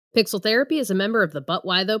Pixel Therapy is a member of the But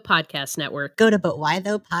Why Though podcast network. Go to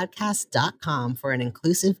butwhythoughpodcast.com for an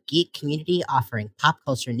inclusive geek community offering pop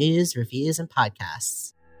culture news, reviews, and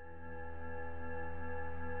podcasts.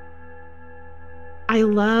 I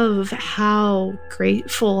love how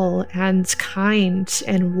grateful and kind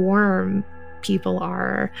and warm people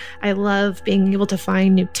are. I love being able to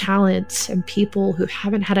find new talents and people who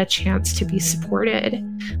haven't had a chance to be supported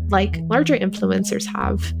like larger influencers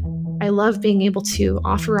have. I love being able to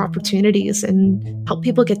offer opportunities and help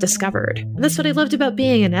people get discovered. And that's what I loved about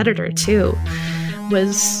being an editor too,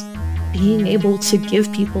 was being able to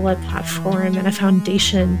give people a platform and a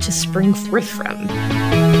foundation to spring forth from.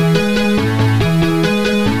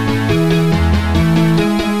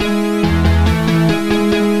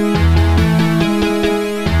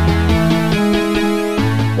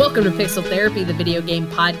 Welcome to Pixel Therapy, the video game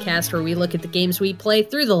podcast where we look at the games we play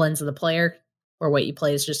through the lens of the player, where what you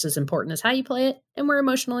play is just as important as how you play it, and where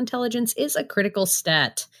emotional intelligence is a critical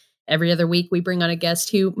stat. Every other week, we bring on a guest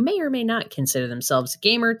who may or may not consider themselves a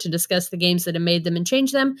gamer to discuss the games that have made them and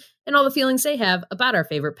changed them, and all the feelings they have about our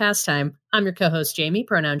favorite pastime. I'm your co-host, Jamie,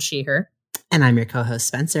 pronouns she, her. And I'm your co-host,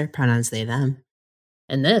 Spencer, pronouns they, them.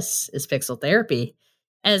 And this is Pixel Therapy.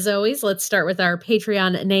 As always, let's start with our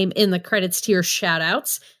Patreon name in the credits tier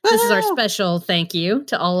shoutouts. This is our special thank you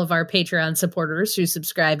to all of our Patreon supporters who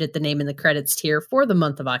subscribed at the name in the credits tier for the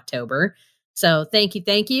month of October. So thank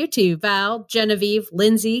you to Val, Genevieve,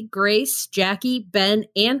 Lindsay, Grace, Jackie, Ben,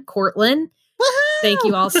 and Cortland. Woohoo! Thank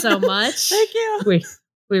you all so much. Thank you.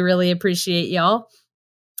 We really appreciate y'all.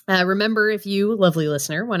 Remember, if you, lovely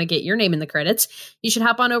listener, want to get your name in the credits, you should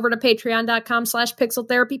hop on over to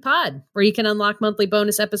patreon.com/pixeltherapypod, where you can unlock monthly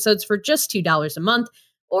bonus episodes for just $2 a month,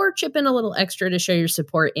 or chip in a little extra to show your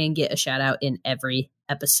support and get a shout out in every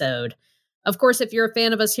episode. Of course, if you're a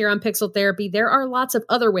fan of us here on Pixel Therapy, there are lots of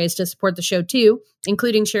other ways to support the show too,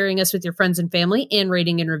 including sharing us with your friends and family and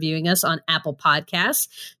rating and reviewing us on Apple Podcasts,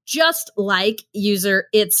 just like user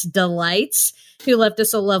It's Delights, who left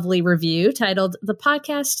us a lovely review titled "The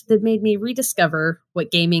Podcast That Made Me Rediscover What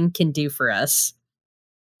Gaming Can Do for Us."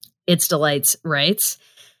 It's Delights writes,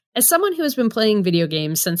 "As someone who has been playing video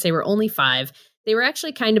games since they were only 5, they were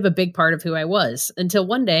actually kind of a big part of who I was, until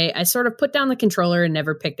one day I sort of put down the controller and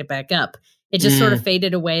never picked it back up. It just sort of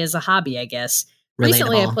faded away as a hobby, I guess.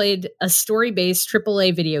 Recently, I played a story-based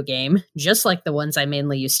AAA video game, just like the ones I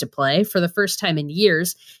mainly used to play, for the first time in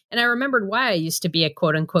years, and I remembered why I used to be a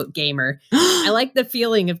quote-unquote gamer. I like the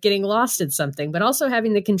feeling of getting lost in something, but also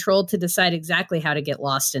having the control to decide exactly how to get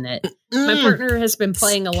lost in it. My partner has been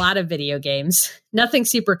playing a lot of video games. Nothing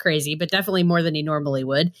super crazy, but definitely more than he normally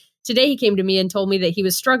would. Today he came to me and told me that he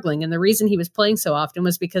was struggling, and the reason he was playing so often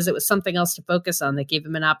was because it was something else to focus on that gave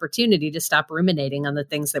him an opportunity to stop ruminating on the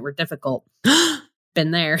things that were difficult."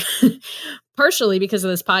 Been there. Partially because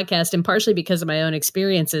of this podcast and partially because of my own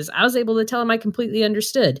experiences, I was able to tell him I completely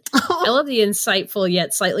understood. I love the insightful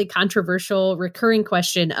yet slightly controversial recurring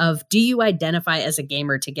question of, do you identify as a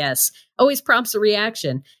gamer to guess? Always prompts a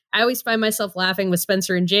reaction. I always find myself laughing with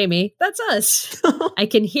Spencer and Jamie. That's us. I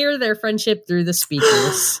can hear their friendship through the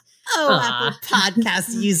speakers. Oh, Apple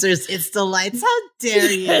Podcast users, It's Delights. How dare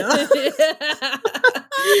you?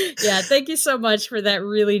 Yeah, thank you so much for that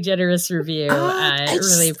really generous review. I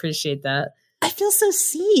really appreciate that. I feel so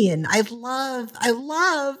seen. I love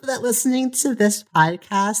that listening to this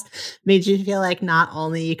podcast made you feel like not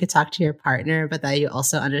only you could talk to your partner, but that you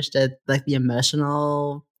also understood like the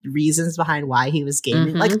emotional reasons behind why he was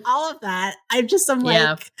gaming. Like all of that. I'm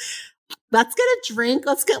like, let's get a drink.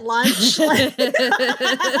 Let's get lunch.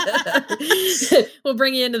 We'll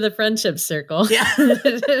bring you into the friendship circle. Yeah.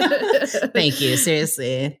 Thank you.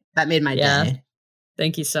 Seriously. That made my day.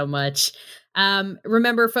 Thank you so much.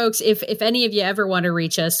 Remember, folks, if any of you ever want to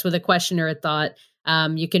reach us with a question or a thought,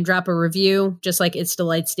 you can drop a review just like It's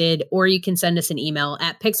Delights did, or you can send us an email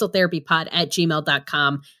at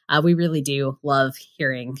pixeltherapypod@gmail.com. We really do love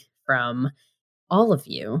hearing from all of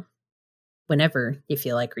you whenever you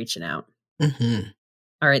feel like reaching out.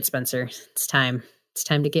 All right, Spencer, it's time. It's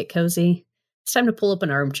time to get cozy. It's time to pull up an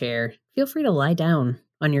armchair. Feel free to lie down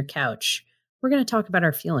on your couch. We're going to talk about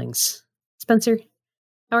our feelings. Spencer,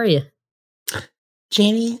 how are you?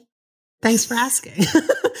 Jamie, thanks for asking.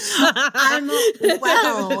 I'm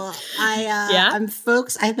well. I'm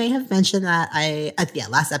folks. I may have mentioned that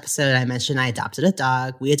last episode I mentioned I adopted a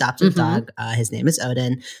dog. We adopted a dog. His name is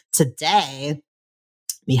Odin. Today,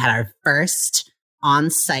 we had our first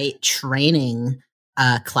on-site training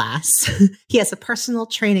class. He has a personal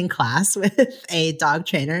training class with a dog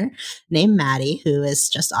trainer named Maddie, who is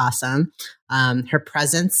just awesome. Her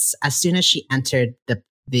presence, as soon as she entered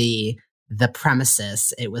the the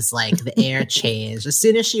premises. It was like the air changed. As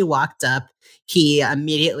soon as she walked up, he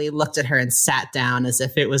immediately looked at her and sat down as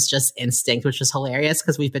if it was just instinct, which was hilarious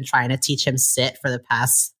because we've been trying to teach him sit for the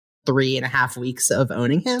past 3.5 weeks of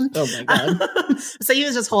owning him. Oh my God. So he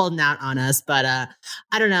was just holding out on us. But I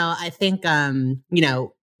don't know. I think,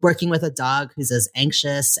 working with a dog who's as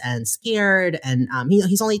anxious and scared, and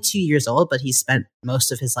he's only 2 years old, but he spent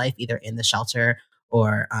most of his life either in the shelter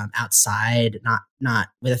or outside, not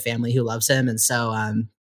with a family who loves him. And so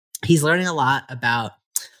he's learning a lot about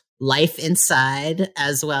life inside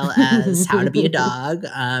as well as how to be a dog.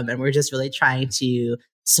 And we're just really trying to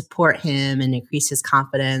support him and increase his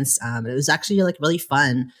confidence. It was actually like really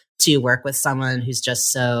fun to work with someone who's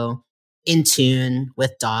just so in tune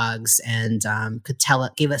with dogs and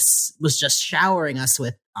was just showering us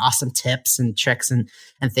with awesome tips and tricks and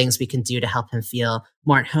things we can do to help him feel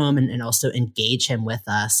more at home and also engage him with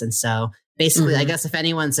us. And so basically, I guess if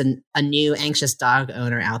anyone's a new anxious dog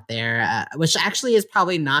owner out there, which actually is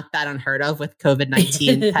probably not that unheard of with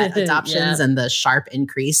COVID-19 pet adoptions and the sharp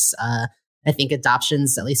increase, I think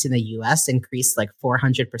adoptions, at least in the US, increased like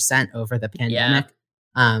 400% over the pandemic.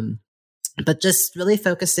 But just really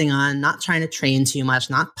focusing on not trying to train too much,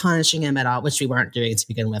 not punishing him at all, which we weren't doing to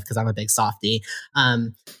begin with because I'm a big softie.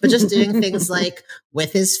 But just doing things like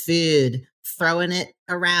with his food, throwing it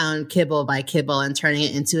around kibble by kibble and turning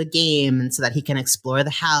it into a game and so that he can explore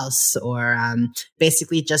the house, or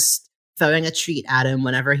basically just throwing a treat at him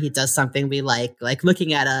whenever he does something we like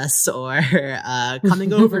looking at us or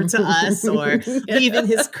coming over to us or leaving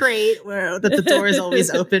his crate that the door is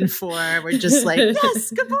always open for. We're just like,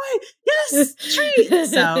 yes, good boy. Yes, treat.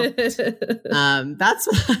 So that's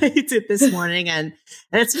what I did this morning. And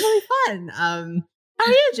it's really fun. How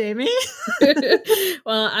are you, Jamie?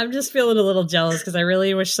 Well, I'm just feeling a little jealous because I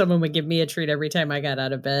really wish someone would give me a treat every time I got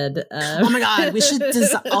out of bed. Oh my God. We should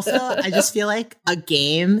also, I just feel like a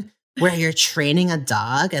game where you're training a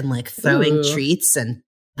dog and like throwing treats and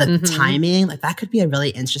the timing, like that could be a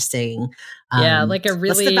really interesting. Like a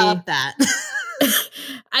really. Let's develop that.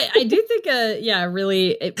 I do think,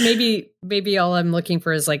 maybe all I'm looking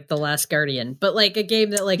for is like The Last Guardian, but like a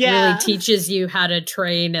game that like really teaches you how to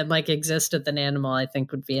train and like exist with an animal, I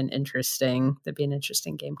think would be an interesting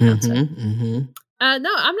game concept. No, I'm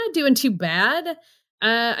not doing too bad.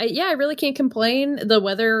 I really can't complain. The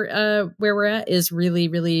weather where we're at is really,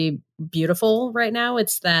 really beautiful right now.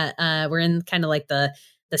 It's that we're in kind of like the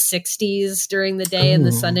 60s during the day and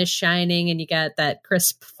the sun is shining and you got that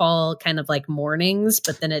crisp fall kind of like mornings,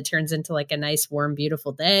 but then it turns into like a nice, warm,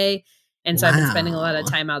 beautiful day. And so I've been spending a lot of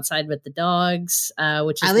time outside with the dogs,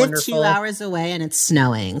 which is wonderful. I live 2 hours away and it's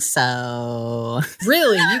snowing. So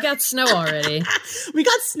really, you got snow already? We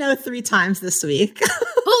got snow 3 times this week.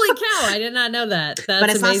 Holy cow. I did not know that. That's but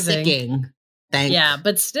it's amazing. Not sticking.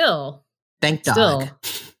 But still. Thank dog.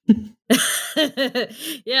 It's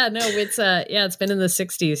been in the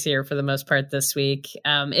 60s here for the most part this week.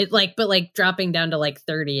 But dropping down to like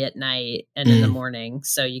 30 at night and in the morning.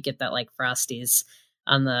 So you get that like frosties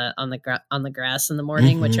on the grass in the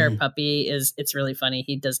morning, which our puppy it's really funny.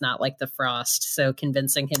 He does not like the frost. So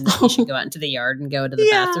convincing him that he should go out into the yard and go to the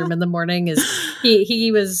bathroom in the morning is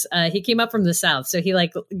he came up from the South. So he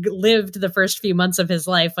like lived the first few months of his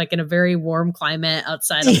life, like in a very warm climate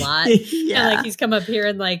outside a lot. And like, he's come up here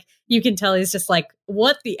and like, you can tell he's just like,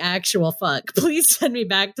 what the actual fuck? Please send me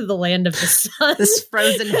back to the land of the sun. This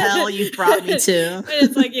frozen hell you've brought me to. And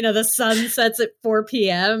it's like, the sun sets at 4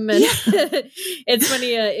 p.m. And it's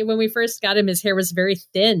funny, when we first got him, his hair was very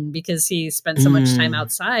thin because he spent so much time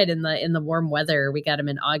outside in the warm weather. We got him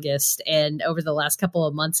in August. And over the last couple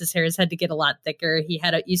of months, his hair has had to get a lot thicker. He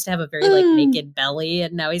used to have a very like naked belly.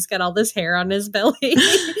 And now he's got all this hair on his belly.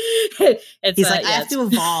 He's like, I have to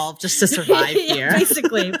evolve just to survive here.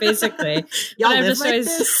 Basically. Y'all live like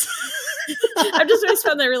this? I've just always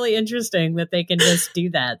found that really interesting that they can just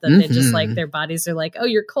do that they just like their bodies are like, oh,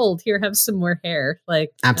 you're cold, here, have some more hair.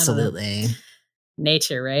 Like, absolutely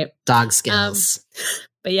nature, right? Dog skills.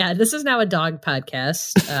 But yeah, this is now a dog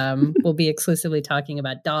podcast. We'll be exclusively talking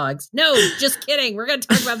about dogs. No, just kidding. We're going to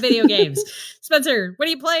talk about video games. Spencer, what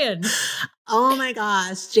are you playing? Oh my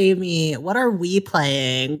gosh, Jamie, what are we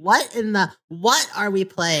playing? What are we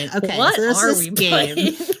playing? Okay, what so there's this game.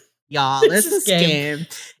 Playing? Y'all, there's this game.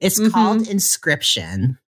 It's called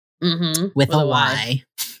Inscryption with a Y.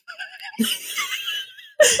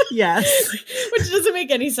 Yes. Which doesn't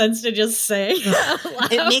make any sense to just say out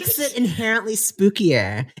loud. It makes it inherently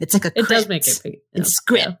spookier. It's like it does make it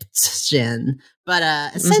Inscryption.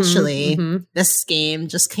 But essentially, this game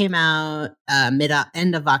just came out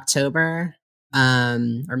end of October,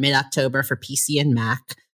 or mid-October for PC and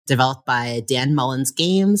Mac. developed by Dan Mullins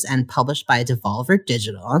Games and published by Devolver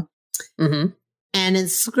Digital. Mm-hmm. And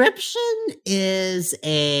Inscryption is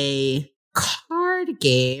a card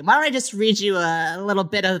game. Why don't I just read you a little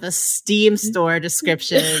bit of the Steam store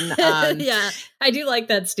description? Yeah, I do like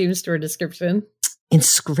that Steam store description.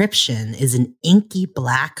 Inscryption is an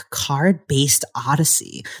inky-black card-based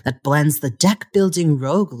odyssey that blends the deck-building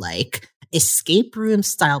roguelike, escape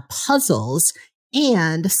room-style puzzles,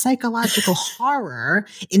 and psychological horror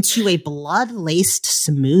into a blood-laced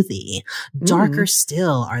smoothie. Darker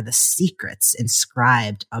still are the secrets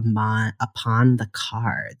inscribed upon the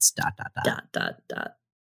cards. ...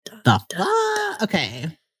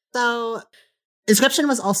 Okay, so Inscryption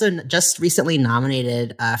was also just recently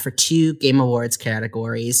nominated for 2 Game Awards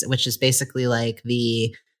categories, which is basically like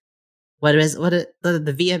the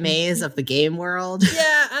VMAs of the game world.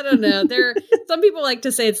 Yeah, I don't know. Some people like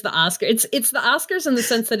to say it's the Oscar. It's the Oscars in the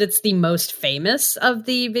sense that it's the most famous of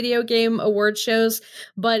the video game award shows,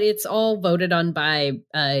 but it's all voted on by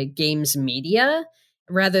games media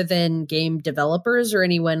rather than game developers or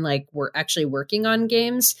anyone like we're actually working on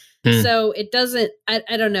games. So it doesn't.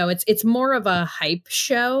 I don't know. It's more of a hype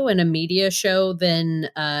show and a media show than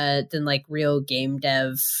like real game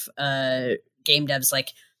devs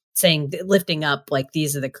like saying, lifting up like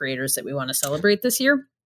these are the creators that we want to celebrate this year.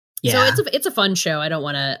 Yeah. So it's a fun show. I don't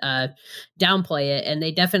want to downplay it. And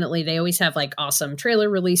they always have like awesome trailer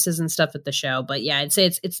releases and stuff at the show. But yeah, I'd say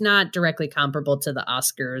it's not directly comparable to the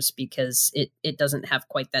Oscars because it doesn't have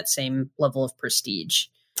quite that same level of prestige.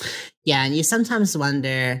 Yeah, and you sometimes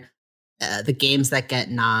wonder the games that get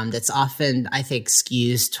nommed. It's often, I think,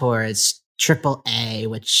 skews towards AAA,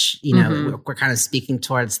 which, you know, we're kind of speaking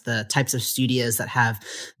towards the types of studios that have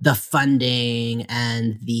the funding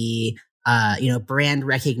and the brand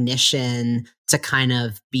recognition to kind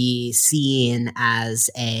of be seen as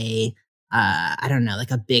like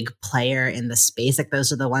a big player in the space. Like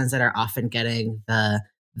those are the ones that are often getting the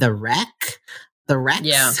recs.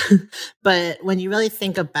 Yeah. But when you really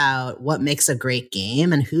think about what makes a great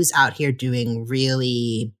game and who's out here doing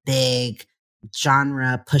really big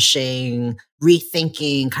genre pushing,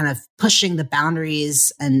 rethinking, kind of pushing the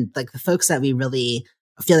boundaries, and like the folks that we really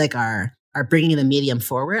feel like are bringing the medium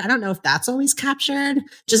forward. I don't know if that's always captured.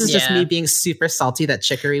 Just me being super salty that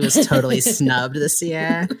Chicory was totally snubbed this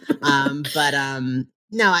year.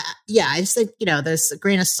 No, I just think, there's a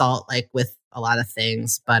grain of salt like with a lot of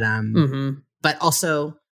things, but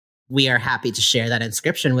also we are happy to share that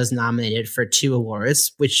Inscryption was nominated for 2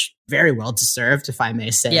 awards, which very well deserved, if I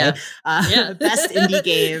may say. Yeah. Best indie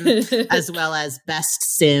game, as well as best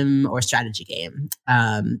sim or strategy game.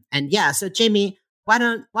 So Jamie, why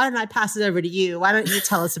don't I pass it over to you? Why don't you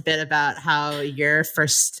tell us a bit about how your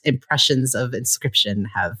first impressions of Inscryption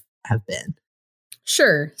have been?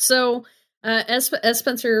 Sure. So as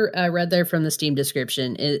Spencer read there from the Steam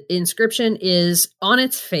description, Inscryption is on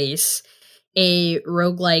its face a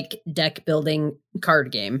roguelike deck building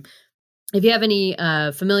card game. If you have any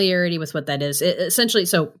familiarity with what that is, essentially,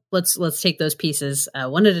 so let's take those pieces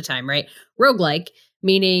one at a time, right? Roguelike,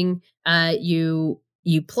 meaning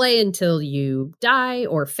you play until you die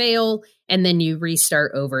or fail, and then you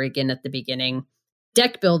restart over again at the beginning.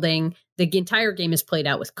 Deck building, the entire game is played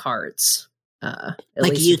out with cards.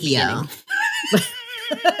 Like Yu-Gi-Oh!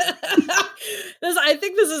 I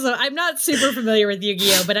think this is I'm not super familiar with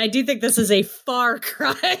Yu-Gi-Oh, but I do think this is a far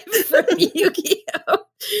cry from Yu-Gi-Oh.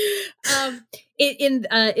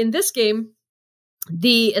 In this game,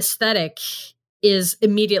 the aesthetic is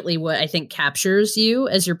immediately what I think captures you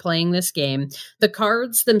as you're playing this game. The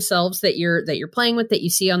cards themselves that you're playing with, that you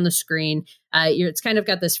see on the screen, it's kind of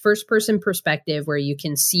got this first person perspective where you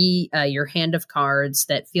can see your hand of cards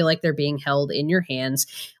that feel like they're being held in your hands.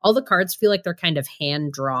 All the cards feel like they're kind of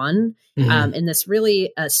hand drawn in this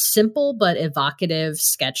really simple but evocative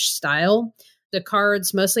sketch style. The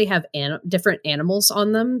cards mostly have different animals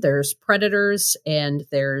on them. There's predators and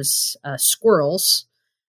there's squirrels.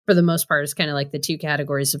 For the most part, it's kind of like the 2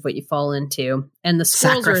 categories of what you fall into. And the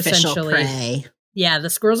squirrels are essentially prey. Yeah, the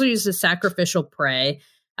squirrels are used as sacrificial prey.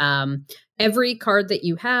 Every card that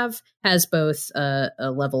you have has both a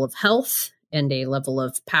level of health and a level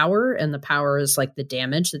of power, and the power is like the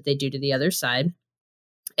damage that they do to the other side.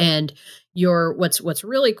 And what's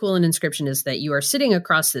really cool in Inscryption is that you are sitting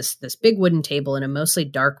across this big wooden table in a mostly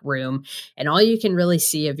dark room, and all you can really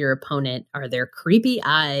see of your opponent are their creepy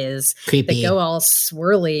eyes that go all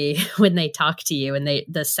swirly when they talk to you, and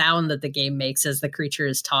the sound that the game makes as the creature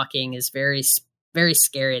is talking is very, very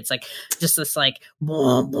scary. It's like just this like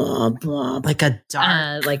blah blah blah, like a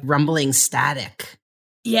dark like rumbling static.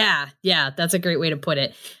 Yeah, that's a great way to put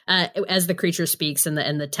it. As the creature speaks and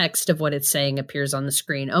the text of what it's saying appears on the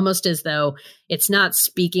screen, almost as though it's not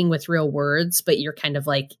speaking with real words, but you're kind of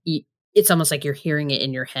like, it's almost like you're hearing it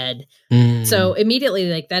in your head. So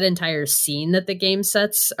immediately, like, that entire scene that the game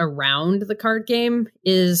sets around the card game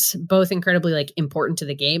is both incredibly, like, important to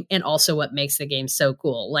the game and also what makes the game so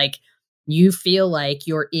cool. Like, you feel like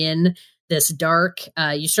you're in this dark,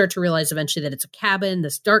 you start to realize eventually that it's a cabin,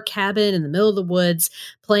 this dark cabin in the middle of the woods,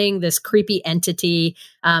 playing this creepy entity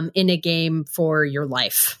in a game for your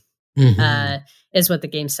life, is what the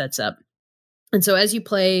game sets up. And so as you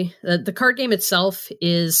play, the card game itself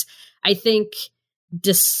is, I think,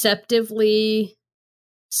 deceptively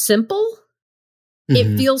simple.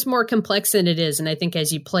 It feels more complex than it is. And I think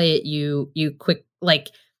as you play it, you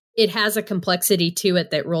it has a complexity to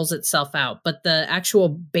it that rolls itself out, but the actual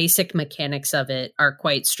basic mechanics of it are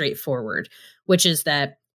quite straightforward, which is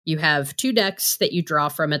that you have 2 decks that you draw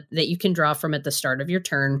from it, that you can draw from at the start of your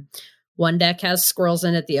turn. One deck has squirrels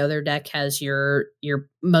in it. The other deck has your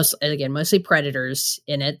mostly predators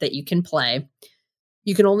in it that you can play.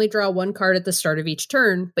 You can only draw 1 card at the start of each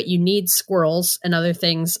turn, but you need squirrels and other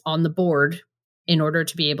things on the board in order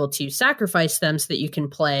to be able to sacrifice them so that you can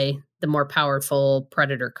play the more powerful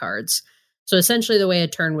predator cards. So essentially the way a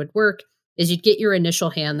turn would work is you'd get your initial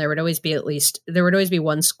hand. There would always be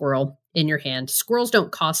 1 squirrel in your hand. Squirrels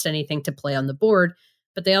don't cost anything to play on the board,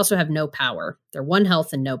 but they also have no power. They're 1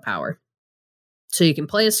 health and no power. So you can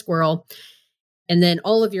play a squirrel, and then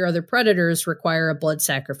all of your other predators require a blood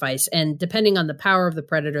sacrifice. And depending on the power of the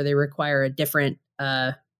predator, they require a different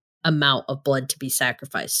amount of blood to be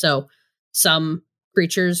sacrificed. So some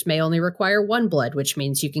creatures may only require 1 blood, which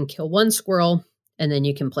means you can kill 1 squirrel and then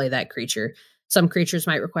you can play that creature. Some creatures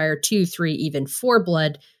might require 2, 3, even 4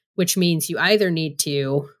 blood, which means you either need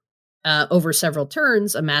to, over several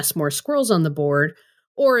turns, amass more squirrels on the board,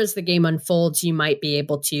 or as the game unfolds, you might be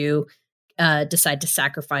able to decide to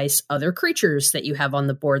sacrifice other creatures that you have on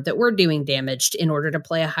the board that were doing damage in order to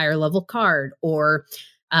play a higher level card. Or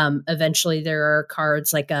eventually there are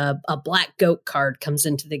cards like a black goat card comes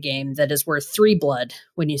into the game that is worth 3 blood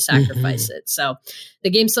when you sacrifice it. So the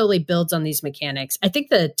game slowly builds on these mechanics. I think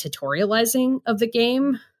the tutorializing of the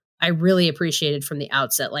game, I really appreciated from the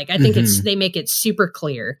outset. Like, I think they make it super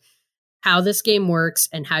clear how this game works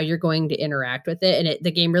and how you're going to interact with it. And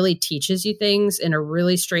the game really teaches you things in a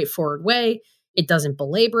really straightforward way. It doesn't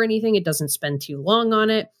belabor anything. It doesn't spend too long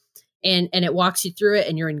on it. And it walks you through it,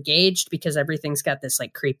 and you're engaged because everything's got this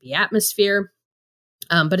like creepy atmosphere.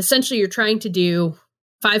 But essentially you're trying to do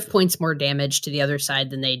 5 points more damage to the other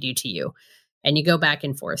side than they do to you. And you go back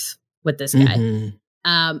and forth with this guy.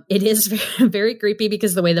 It is very, very creepy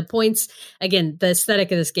because the way the points, again, the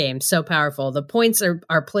aesthetic of this game, so powerful. The points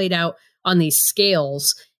are played out on these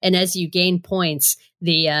scales. And as you gain points,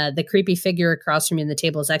 the creepy figure across from you on the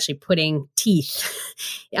table is actually putting teeth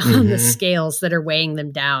on the scales that are weighing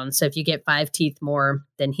them down. So if you get 5 teeth more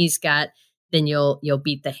than he's got, then you'll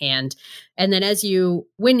beat the hand. And then as you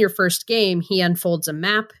win your first game, he unfolds a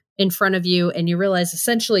map in front of you, and you realize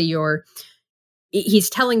essentially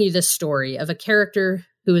he's telling you this story of a character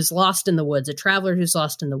who is lost in the woods, a traveler who's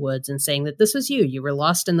lost in the woods, and saying that this was you. You were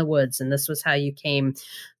lost in the woods, and this was how you came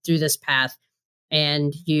through this path.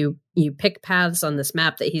 And you pick paths on this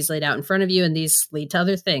map that he's laid out in front of you, and these lead to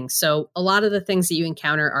other things. So a lot of the things that you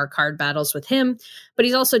encounter are card battles with him, but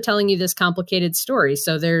he's also telling you this complicated story.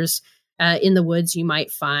 So there's, in the woods, you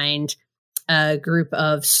might find a group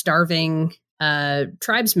of starving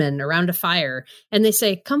tribesmen around a fire, and they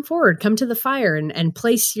say, come forward, come to the fire and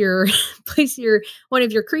place your one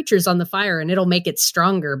of your creatures on the fire, and it'll make it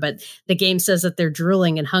stronger. But the game says that they're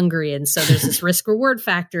drooling and hungry, and so there's this risk reward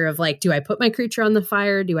factor of like, do I put my creature on the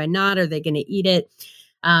fire? Do I not? Are they going to eat it?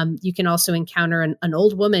 You can also encounter an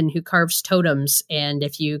old woman who carves totems, and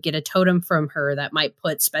if you get a totem from her, that might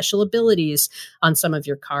put special abilities on some of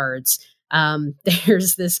your cards.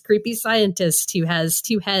 There's this creepy scientist who has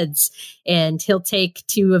 2 heads, and he'll take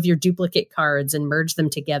 2 of your duplicate cards and merge them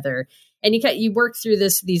together. And you work through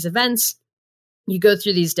these events, you go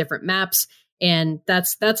through these different maps, and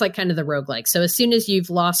that's like kind of the roguelike. So as soon as you've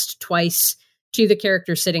lost twice to the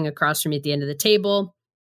character sitting across from you at the end of the table,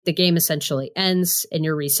 the game essentially ends and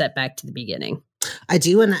you're reset back to the beginning. I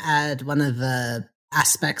do want to add one of the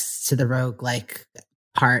aspects to the roguelike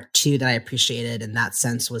part too that I appreciated in that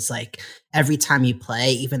sense was like every time you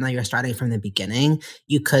play, even though you're starting from the beginning,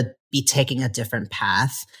 you could be taking a different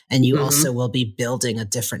path, and you also will be building a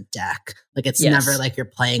different deck. Like it's never like you're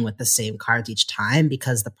playing with the same cards each time,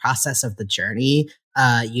 because the process of the journey,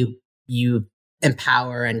 you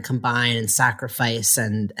empower and combine and sacrifice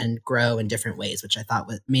and grow in different ways, which I thought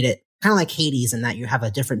made it kind of like Hades in that you have a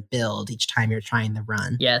different build each time you're trying the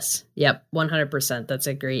run. Yes. Yep. 100%. That's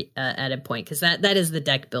a great added point, because that is the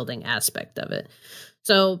deck building aspect of it.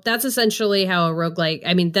 So that's essentially how a roguelike,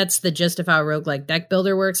 I mean, that's the gist of how a roguelike deck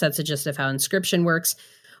builder works. That's the gist of how Inscryption works.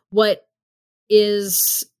 What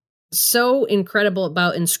is so incredible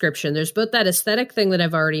about Inscryption, there's both that aesthetic thing that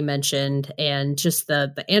I've already mentioned, and just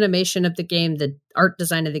the animation of the game, the art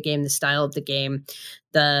design of the game, the style of the game,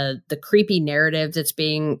 the creepy narrative that's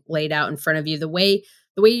being laid out in front of you, the way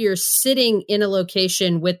you're sitting in a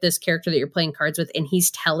location with this character that you're playing cards with, and he's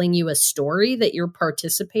telling you a story that you're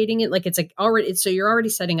participating in. Like, it's like so you're already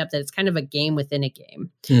setting up that it's kind of a game within a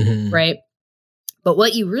game, right? But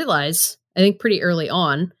what you realize, I think pretty early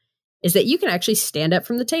on, is that you can actually stand up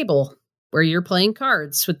from the table where you're playing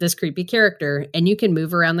cards with this creepy character, and you can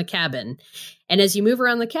move around the cabin. And as you move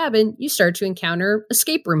around the cabin, you start to encounter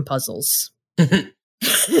escape room puzzles.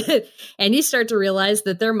 And you start to realize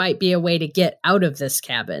that there might be a way to get out of this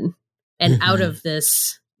cabin and out of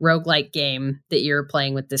this roguelike game that you're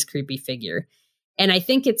playing with this creepy figure. And I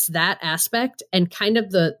think it's that aspect and kind of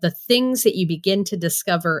the things that you begin to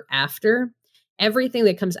discover after, everything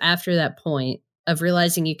that comes after that point of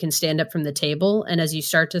realizing you can stand up from the table. And as you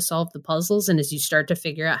start to solve the puzzles and as you start to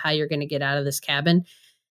figure out how you're going to get out of this cabin,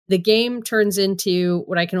 the game turns into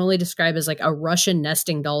what I can only describe as like a Russian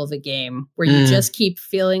nesting doll of a game, where you just keep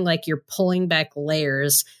feeling like you're pulling back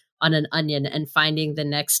layers on an onion and finding the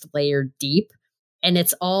next layer deep. And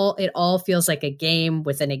it all feels like a game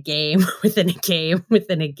within a game within a game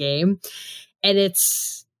within a game. And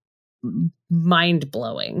it's mind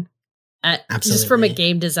blowing. Just from a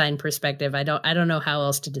game design perspective, I don't know how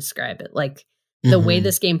else to describe it. Like the way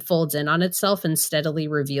this game folds in on itself and steadily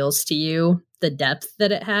reveals to you the depth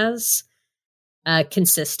that it has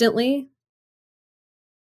consistently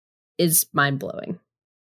is mind blowing.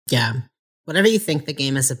 Yeah. Whatever you think the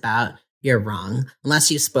game is about, you're wrong.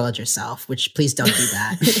 Unless you spoiled yourself, which please don't do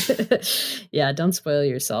that. Yeah, don't spoil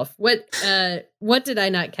yourself. What did I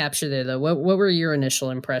not capture there though? What were your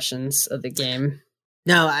initial impressions of the game?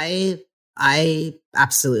 No, I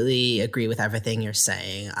absolutely agree with everything you're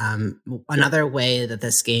saying. Another way that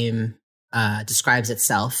this game describes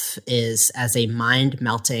itself is as a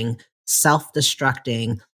mind-melting,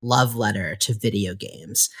 self-destructing love letter to video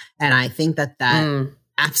games. And I think that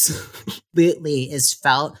absolutely is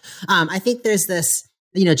felt. I think there's this,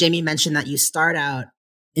 Jamie mentioned that you start out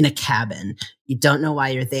in a cabin. You don't know why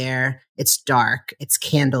you're there. It's dark. It's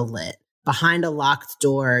candlelit. Behind a locked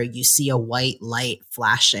door, you see a white light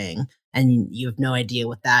flashing, and you have no idea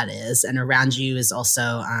what that is. And around you is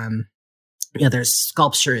also, there's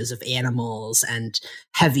sculptures of animals and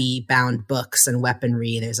heavy bound books and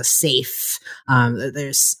weaponry. There's a safe.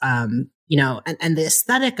 There's, and the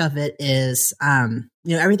aesthetic of it is,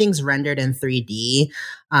 everything's rendered in 3D,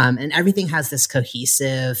 and everything has this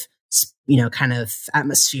cohesive, kind of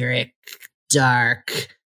atmospheric, dark,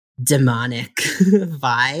 demonic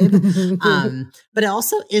vibe. But it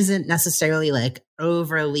also isn't necessarily like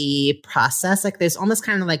overly processed. Like there's almost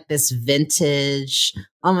kind of like this vintage,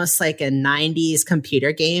 almost like a 90s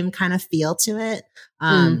computer game kind of feel to it.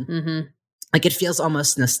 Like it feels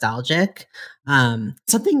almost nostalgic.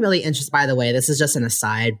 Something really interesting, by the way, this is just an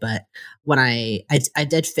aside, but when I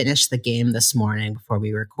did finish the game this morning before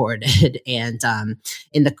we recorded, and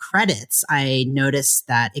in the credits, I noticed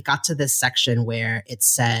that it got to this section where it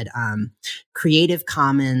said Creative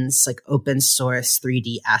Commons, like open source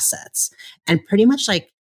 3D assets. And pretty much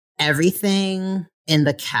like everything in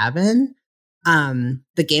the cabin,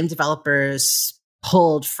 the game developers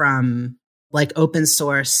pulled from like open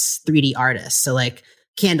source 3D artists. So like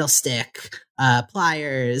Candlestick,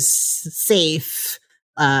 Pliers, Safe,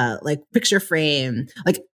 like Picture Frame,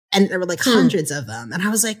 like, and there were like hundreds of them. And I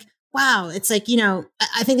was like, wow, it's like,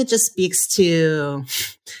 I think it just speaks to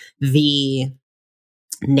the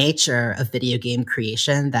nature of video game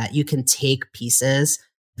creation, that you can take pieces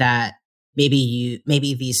that maybe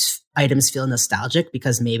these items feel nostalgic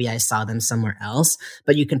because maybe I saw them somewhere else,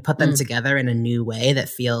 but you can put them together in a new way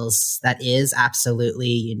that is absolutely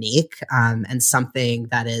unique, and something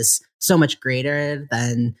that is so much greater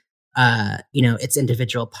than, its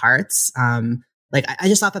individual parts. Like I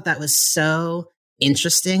just thought that was so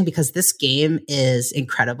interesting because this game is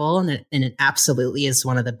incredible and it absolutely is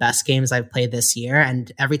one of the best games I've played this year.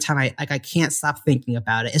 And every time I can't stop thinking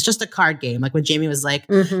about it. It's just a card game. Like when Jamie was like,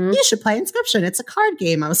 you should play Inscryption. It's a card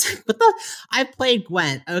game. I was like, I played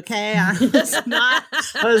Gwent. Okay. I was not,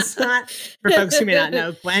 for folks who may not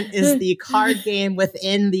know, Gwent is the card game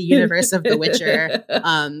within the universe of The Witcher.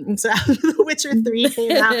 So after The Witcher 3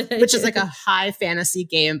 came out, which is like a high fantasy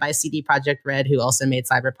game by CD Projekt Red, who also made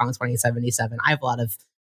Cyberpunk 2077. I have a lot of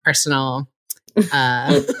personal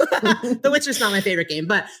The Witcher's not my favorite game,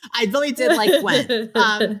 but I really did like Gwent.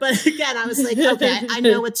 But again, I was like, okay, I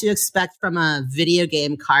know what to expect from a video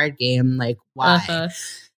game card game. Like, why?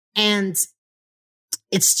 And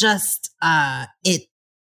it's just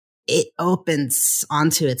it opens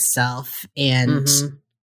onto itself, and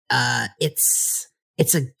it's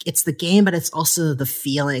the game, but it's also the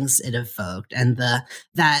feelings it evoked, and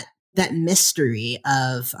that mystery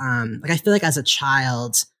of like, I feel like as a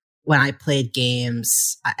child when I played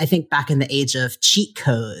games, I think back in the age of cheat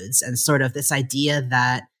codes and sort of this idea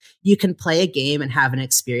that you can play a game and have an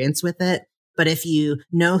experience with it, but if you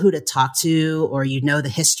know who to talk to, or you know the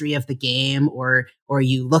history of the game, or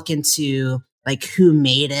you look into like who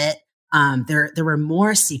made it, there were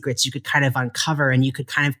more secrets you could kind of uncover, and you could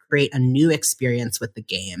kind of create a new experience with the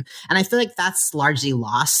game. And I feel like that's largely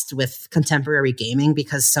lost with contemporary gaming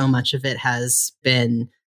because so much of it has been,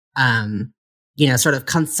 sort of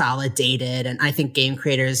consolidated. And I think game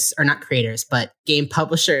creators, or not creators, but game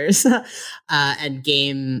publishers, and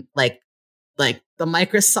game like the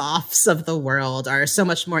Microsofts of the world are so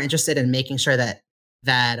much more interested in making sure that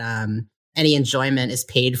any enjoyment is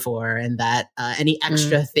paid for, and that any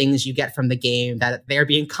extra things you get from the game, that they're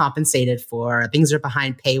being compensated for. Things are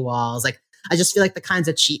behind paywalls. Like, I just feel like the kinds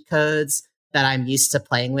of cheat codes that I'm used to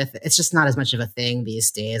playing with, it's just not as much of a thing these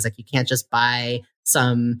days. Like, you can't just buy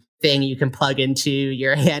some thing you can plug into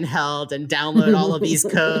your handheld and download all of these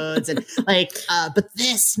codes. And like, but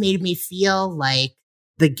this made me feel like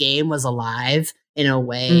the game was alive in a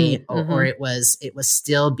way, or it was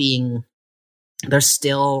still being, there's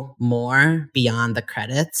still more beyond the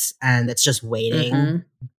credits, and it's just waiting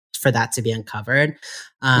for that to be uncovered.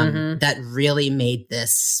 That really made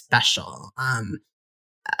this special.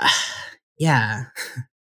 Yeah.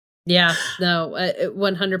 Yeah, no,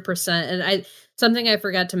 100%. And something I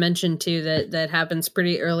forgot to mention too, that happens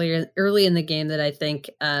pretty early in the game that I think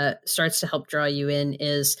starts to help draw you in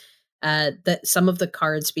is that some of the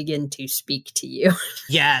cards begin to speak to you.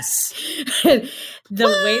 Yes.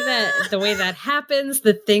 the way that happens,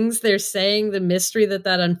 the things they're saying, the mystery that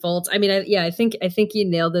unfolds. I mean, I think you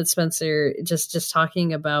nailed it, Spencer. Just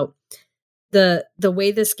talking about the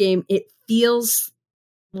way this game, it feels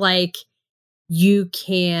like you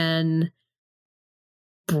can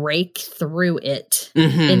break through it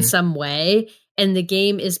in some way. And the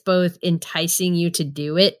game is both enticing you to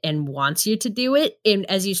do it and wants you to do it. And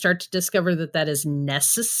as you start to discover that is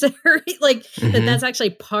necessary, like that's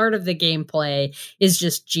actually part of the gameplay, is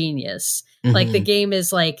just genius. Like, the game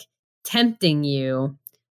is like tempting you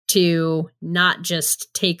to not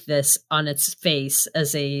just take this on its face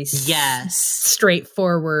as a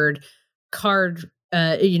straightforward card,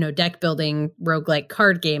 deck building roguelike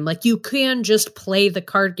card game. Like, you can just play the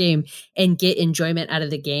card game and get enjoyment out of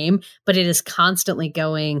the game, but it is constantly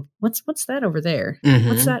going, what's that over there?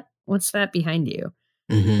 What's that behind you?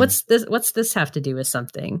 What's this have to do with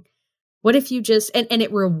something? What if you just, and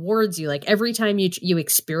it rewards you. Like, every time you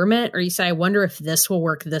experiment, or you say, I wonder if this will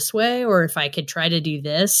work this way, or if I could try to do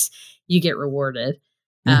this, you get rewarded.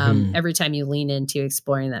 Every time you lean into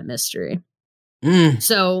exploring that mystery.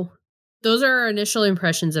 So those are our initial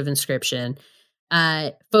impressions of Inscryption.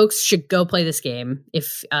 Folks should go play this game.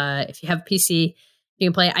 If you have a PC, you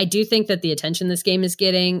can play. I do think that the attention this game is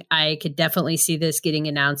getting, I could definitely see this getting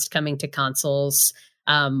announced, coming to consoles,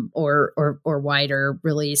 or wider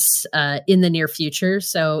release in the near future.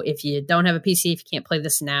 So if you don't have a PC, if you can't play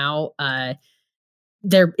this now, I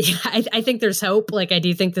think there's hope. Like, I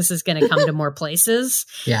do think this is going to come to more places,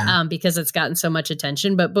 because it's gotten so much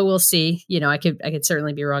attention. But we'll see. I could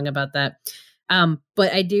certainly be wrong about that.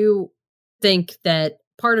 But I do think that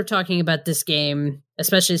part of talking about this game,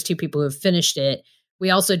 especially as two people who have finished it, we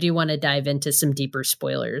also do want to dive into some deeper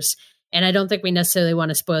spoilers. And I don't think we necessarily want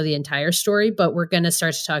to spoil the entire story, but we're going to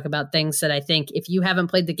start to talk about things that I think, if you haven't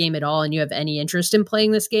played the game at all and you have any interest in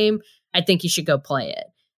playing this game, I think you should go play it.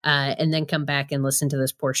 And then come back and listen to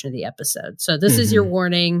this portion of the episode. So this is your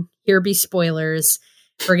warning. Here be spoilers.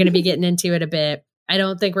 We're going to be getting into it a bit. I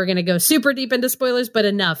don't think we're going to go super deep into spoilers, but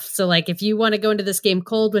enough. So, like, if you want to go into this game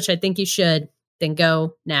cold, which I think you should, then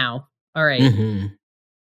go now. All right.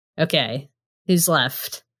 Okay. Who's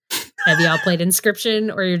left? Have you all played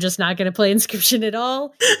Inscryption, or you're just not going to play Inscryption at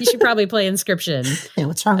all? You should probably play Inscryption. Hey,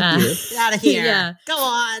 what's wrong with you? Get out of here. Yeah. Go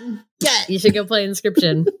on. Get. You should go play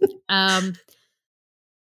Inscryption.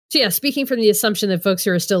 So yeah, speaking from the assumption that folks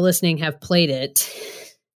who are still listening have played it,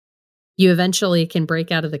 you eventually can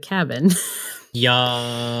break out of the cabin.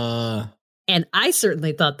 Yeah. And I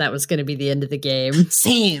certainly thought that was going to be the end of the game.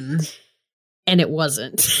 Same. And it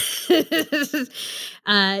wasn't.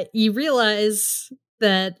 You realize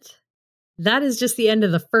that is just the end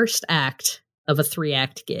of the first act of a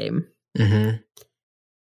 3-act game. Mm-hmm.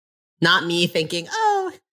 Not me thinking,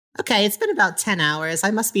 oh, okay, it's been about 10 hours.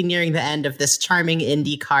 I must be nearing the end of this charming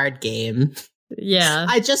indie card game. Yeah.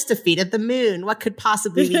 I just defeated the moon. What could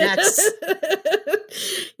possibly be next?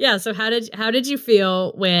 Yeah, so how did you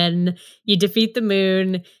feel when you defeat the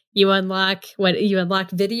moon? You unlock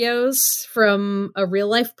videos from a real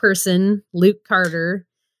life person, Luke Carter,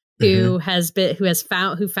 who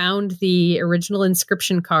mm-hmm. found the original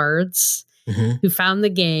Inscryption cards, mm-hmm. who found the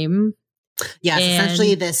game. Yeah, it's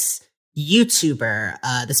essentially this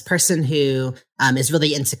YouTuber, this person who is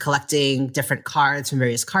really into collecting different cards from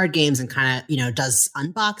various card games and kind of, does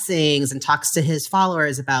unboxings and talks to his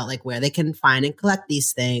followers about like where they can find and collect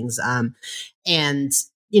these things. And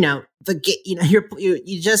you've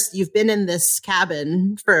been in this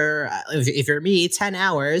cabin for, if you're me, 10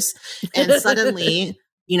 hours, and suddenly,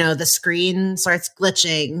 the screen starts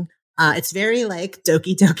glitching. It's very like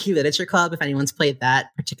Doki Doki Literature Club, if anyone's played that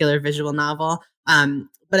particular visual novel.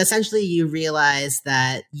 But essentially you realize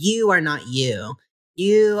that you are not you.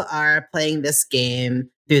 You are playing this game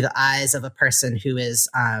through the eyes of a person who has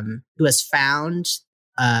found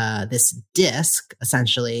this disc,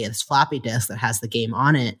 essentially this floppy disk that has the game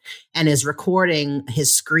on it, and is recording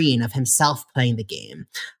his screen of himself playing the game.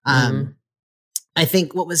 I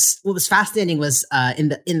think what was fascinating was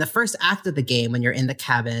in the first act of the game, when you're in the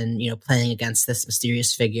cabin, playing against this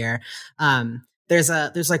mysterious figure.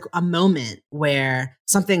 There's like a moment where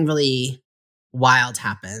something really wild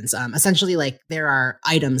happens. Essentially, like there are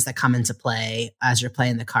items that come into play as you're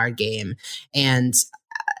playing the card game, and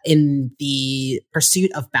in the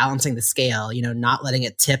pursuit of balancing the scale, not letting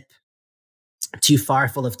it tip too far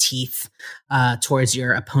full of teeth towards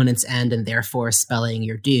your opponent's end and therefore spelling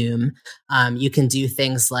your doom, you can do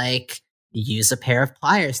things like use a pair of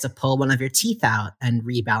pliers to pull one of your teeth out and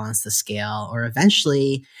rebalance the scale, or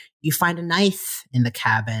eventually you find a knife in the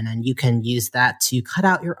cabin and you can use that to cut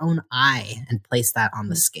out your own eye and place that on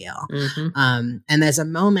the scale. Mm-hmm. And there's a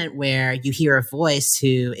moment where you hear a voice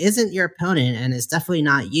who isn't your opponent and is definitely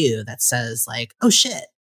not you that says like, oh shit.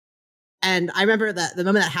 And I remember that the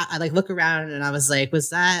moment that I like look around and I was like,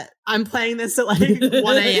 was that, I'm playing this at like 1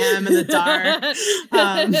 a.m. in the dark.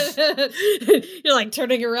 You're like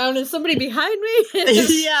turning around and somebody behind me.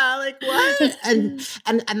 Yeah. Like what? And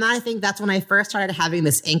I think that's when I first started having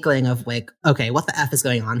this inkling of like, okay, what the F is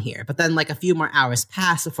going on here? But then like a few more hours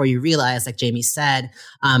pass before you realize, like Jamie said,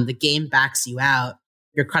 the game backs you out.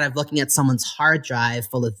 You're kind of looking at someone's hard drive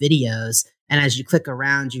full of videos. And as you click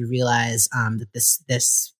around, you realize that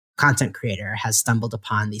this content creator has stumbled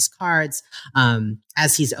upon these cards.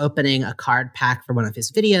 As he's opening a card pack for one of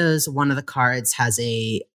his videos, one of the cards has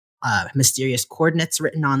a mysterious coordinates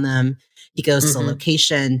written on them. He goes mm-hmm. to the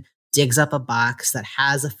location, digs up a box that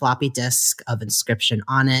has a floppy disk of Inscryption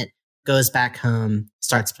on it, goes back home,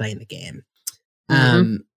 starts playing the game.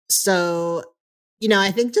 Mm-hmm. So,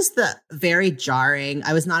 I think just the very jarring,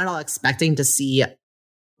 I was not at all expecting to see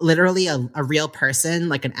literally a real person,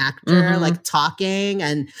 like an actor, mm-hmm. like talking,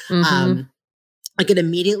 and mm-hmm. Like it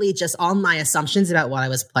immediately just all my assumptions about what I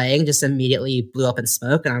was playing just immediately blew up in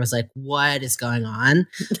smoke, and I was like, what is going on?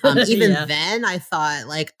 Even then I thought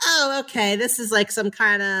like, oh, okay, this is like some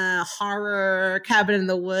kind of horror cabin in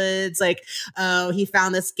the woods, like, oh, he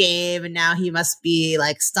found this game and now he must be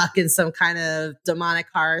like stuck in some kind of demonic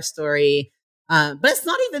horror story. But it's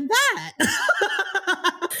not even that.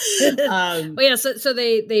 So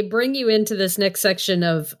they bring you into this next section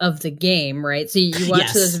of the game, right? So you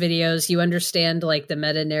watch those videos, you understand like the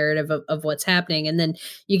meta narrative of what's happening, and then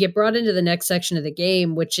you get brought into the next section of the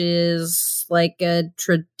game, which is like a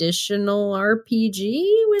traditional RPG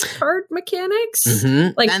with card mechanics,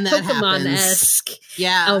 mm-hmm. like Pokemon-esque,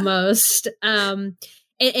 almost.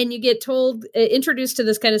 And you get introduced to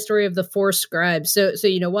this kind of story of the 4 scribes. So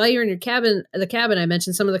while you're in your cabin, I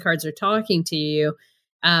mentioned some of the cards are talking to you.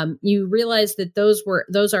 You realize that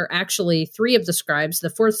those are actually 3 of the scribes. The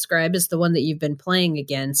 4th scribe is the one that you've been playing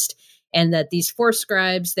against, and that these 4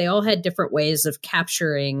 scribes, they all had different ways of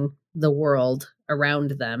capturing the world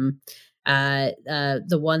around them.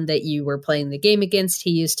 The one that you were playing the game against,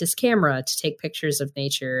 he used his camera to take pictures of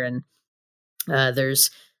nature, and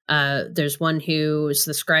there's There's one who's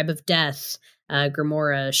the scribe of death,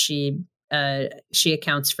 Grimora. She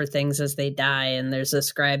accounts for things as they die, and there's a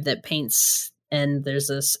scribe that paints, and there's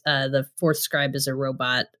this the fourth scribe is a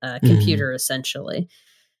robot computer essentially.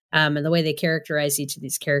 And the way they characterize each of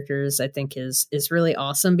these characters, I think, is really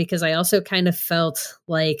awesome, because I also kind of felt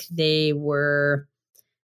like they were,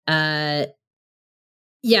 I'm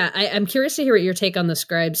curious to hear what your take on the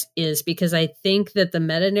scribes is, because I think that the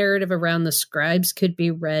meta narrative around the scribes could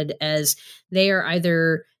be read as they are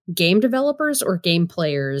either game developers or game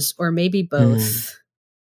players, or maybe both.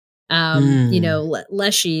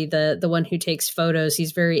 Leshy, the one who takes photos,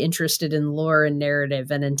 he's very interested in lore and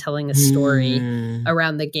narrative and in telling a story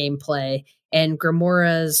around the gameplay. And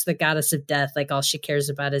Grimora's the goddess of death. Like, all she cares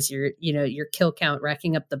about is your kill count,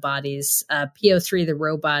 racking up the bodies. PO3, the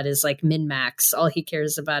robot, is like min-max. All he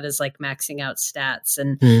cares about is like maxing out stats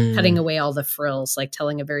and cutting away all the frills, like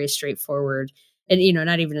telling a very straightforward, and,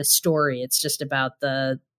 not even a story. It's just about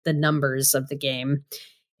the numbers of the game.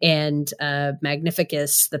 And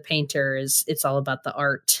Magnificus, the painter, it's all about the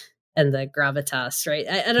art and the gravitas, right?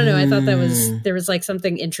 I don't know. I thought there was like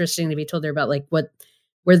something interesting to be told there about like where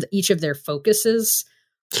each of their focuses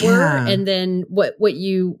were. And then what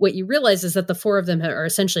you realize is that the four of them are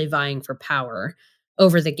essentially vying for power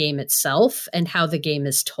over the game itself and how the game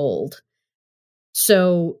is told.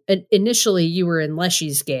 So initially you were in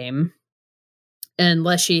Leshy's game, and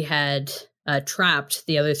Leshy had trapped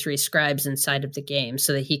the other three scribes inside of the game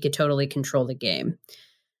so that he could totally control the game.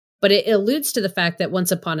 But it alludes to the fact that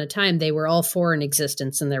once upon a time, they were all four in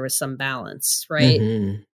existence and there was some balance, right?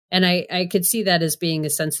 And I could see that as being a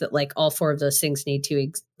sense that like all four of those things need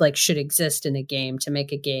to should exist in a game to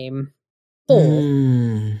make a game whole.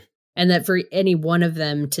 And that for any one of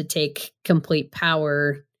them to take complete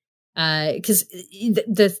power, because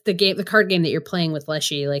the card game that you're playing with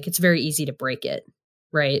Leshy, like, it's very easy to break it,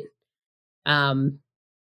 right?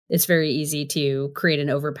 It's very easy to create an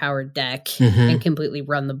overpowered deck and completely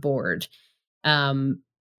run the board.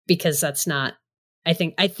 Because that's not, I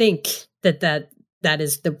think that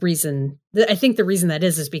is the reason. I think the reason that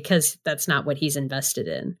is because that's not what he's invested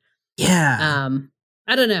in. Yeah.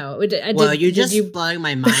 I don't know. You're blowing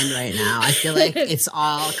my mind right now. I feel like it's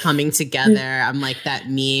all coming together. I'm like that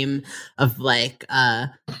meme of like,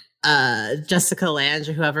 Jessica Lange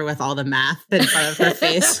or whoever with all the math in front of her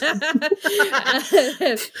face.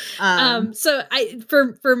 So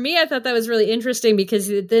for me, I thought that was really interesting, because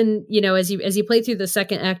then, as you play through the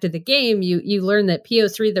second act of the game, you learn that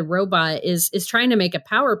PO3, the robot, is trying to make a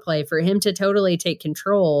power play for him to totally take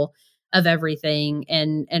control of everything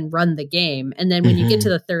and run the game. And then when you get to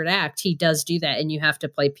the third act, he does do that, and you have to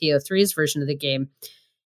play PO3's version of the game.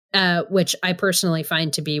 Which I personally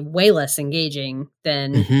find to be way less engaging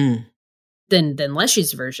than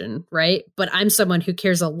Leshy's version, right? But I'm someone who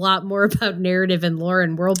cares a lot more about narrative and lore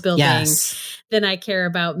and world building than I care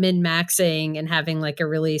about min-maxing and having like a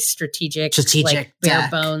really strategic like bare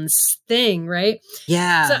bones thing, right?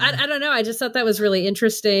 Yeah. So I don't know. I just thought that was really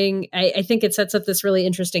interesting. I think it sets up this really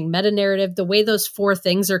interesting meta narrative. The way those four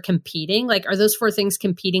things are competing, like, are those four things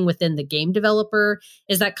competing within the game developer?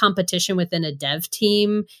 Is that competition within a dev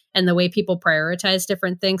team? And the way people prioritize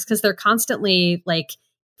different things, because they're constantly like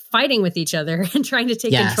fighting with each other and trying to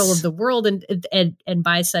take control of the world and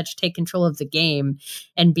by such take control of the game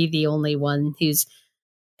and be the only one who's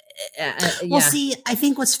Well, see, I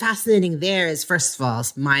think what's fascinating there is, first of all,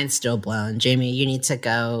 mine's still blown. Jamie, you need to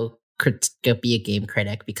go be a game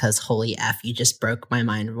critic, because holy F, you just broke my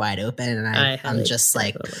mind wide open. And I'm just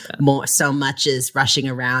like, so much is rushing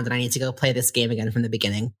around, and I need to go play this game again from the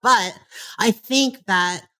beginning. But I think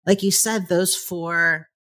that, like you said, those four,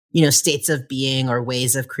 states of being or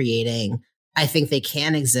ways of creating, I think they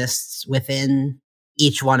can exist within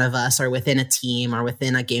each one of us, or within a team, or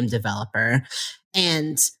within a game developer.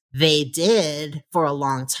 And they did for a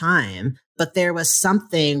long time, but there was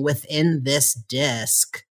something within this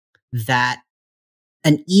disc, that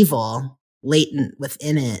an evil latent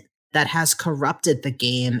within it, that has corrupted the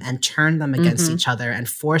game and turned them against each other and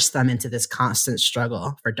forced them into this constant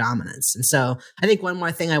struggle for dominance. And so I think one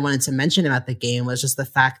more thing I wanted to mention about the game was just the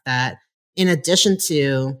fact that, in addition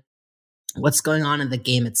to what's going on in the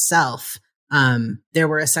game itself, there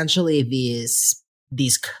were essentially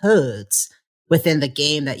these codes within the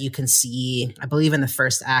game that you can see. I believe in the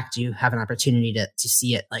first act, you have an opportunity to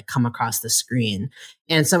see it like come across the screen.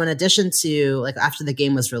 And so in addition to, like, after the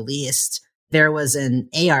game was released, there was an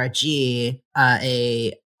ARG,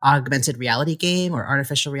 a augmented reality game or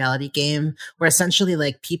artificial reality game, where essentially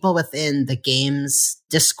like people within the game's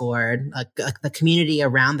Discord, the community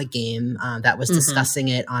around the game that was discussing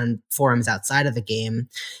it on forums outside of the game,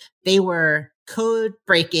 they were code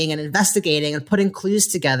breaking and investigating and putting clues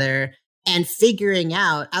together and figuring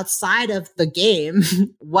out outside of the game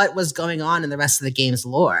what was going on in the rest of the game's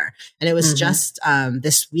lore. And it was just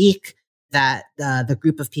this week that the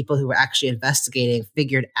group of people who were actually investigating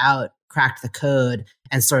cracked the code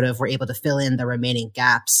and sort of were able to fill in the remaining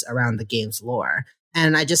gaps around the game's lore.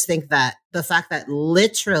 And I just think that the fact that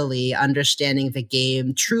literally understanding the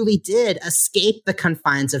game truly did escape the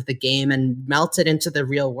confines of the game and melted into the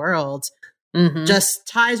real world just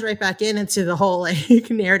ties right back into the whole like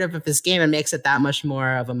narrative of this game and makes it that much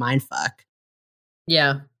more of a mindfuck.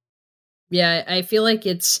 Yeah. Yeah, I feel like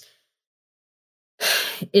it's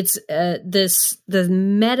the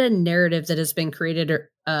meta narrative that has been created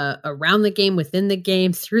around the game, within the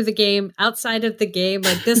game, through the game, outside of the game.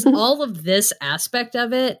 Like this, all of this aspect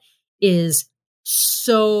of it is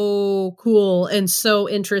so cool and so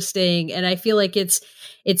interesting. And I feel like it's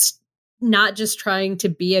not just trying to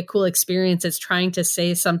be a cool experience. It's trying to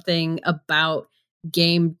say something about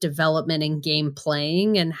game development and game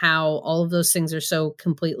playing and how all of those things are so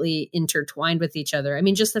completely intertwined with each other. I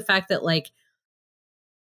mean, just the fact that like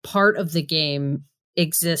part of the game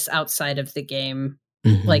exists outside of the game.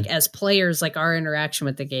 Like as players, like our interaction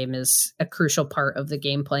with the game is a crucial part of the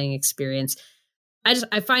game playing experience.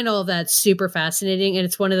 I find all of that super fascinating. And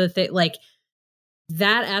it's one of the things, like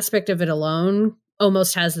that aspect of it alone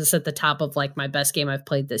almost has this at the top of like my best game I've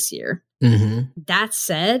played this year. That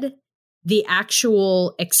said, the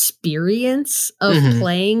actual experience of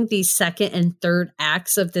playing the second and third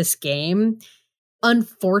acts of this game,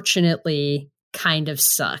 unfortunately, kind of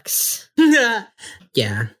sucks.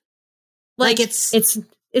 Yeah. Like it's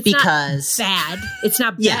because not bad. It's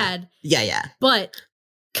not bad. Yeah. But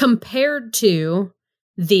compared to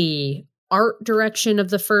the art direction of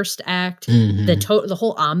the first act, the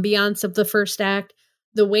whole ambiance of the first act,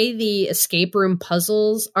 the way the escape room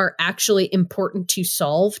puzzles are actually important to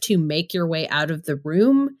solve to make your way out of the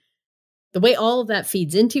room, the way all of that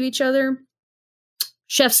feeds into each other,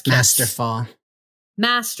 chef's kiss.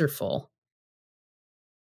 Masterful.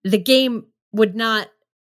 The game would not,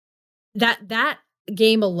 that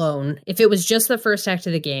game alone, if it was just the first act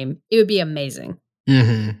of the game, it would be amazing.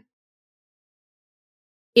 It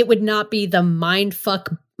would not be the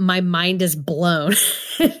mindfuck, my mind is blown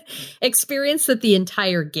experience that the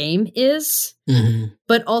entire game is,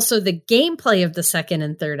 but also the gameplay of the second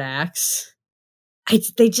and third acts.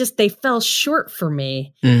 They fell short for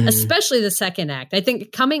me, especially the second act. I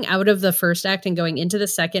think coming out of the first act and going into the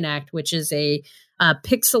second act, which is a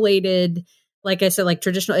pixelated, like I said, like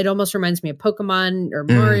traditional, it almost reminds me of Pokemon or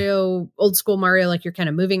Mario, old school Mario, like you're kind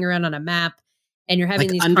of moving around on a map and you're having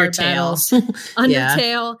like these card battles.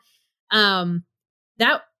 Undertale.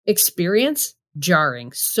 That experience,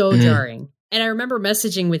 jarring, so jarring. And I remember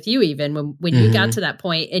messaging with you even when you got to that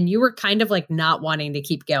point and you were kind of like not wanting to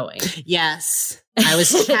keep going. Yes, I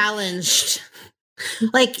was challenged.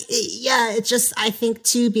 Like, yeah, it's just, I think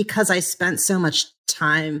too, because I spent so much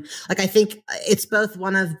time, like, I think it's both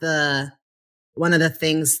one of the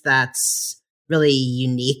things that's really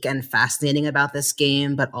unique and fascinating about this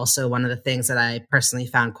game, but also one of the things that I personally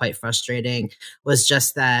found quite frustrating was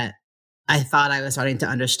just that I thought I was starting to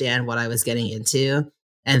understand what I was getting into.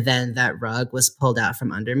 And then that rug was pulled out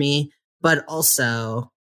from under me. But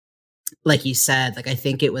also, like you said, like, I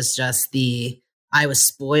think it was just I was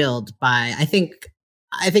spoiled by, I think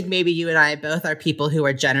maybe you and I both are people who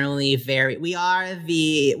are generally we are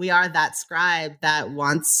that scribe that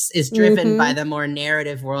is driven by the more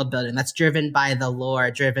narrative world building, that's driven by the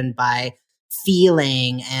lore, driven by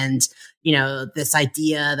feeling and, you know, this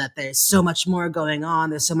idea that there's so much more going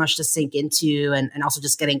on, there's so much to sink into, and also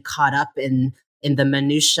just getting caught up in the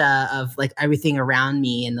minutia of like everything around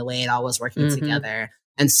me and the way it all was working together.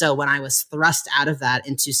 And so when I was thrust out of that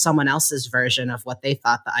into someone else's version of what they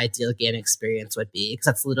thought the ideal game experience would be, because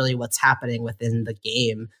that's literally what's happening within the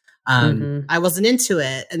game, I wasn't into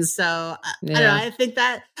it. And so I don't know, I think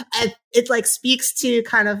that it like speaks to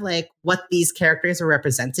kind of like what these characters were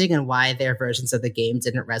representing and why their versions of the game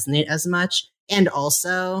didn't resonate as much. And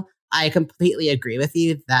also, I completely agree with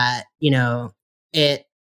you that,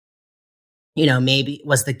 maybe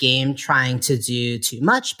was the game trying to do too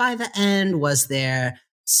much by the end? Was there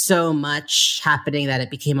so much happening that it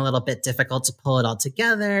became a little bit difficult to pull it all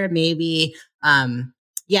together? Maybe. I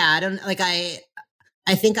don't like,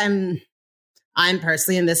 I think I'm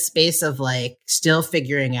personally in this space of like still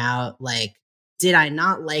figuring out, like, did I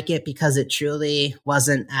not like it because it truly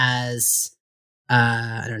wasn't as,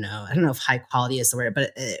 I don't know if high quality is the word,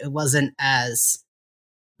 but it wasn't as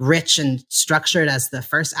rich and structured as the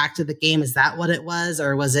first act of the game? Is that what it was?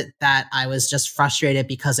 Or was it that I was just frustrated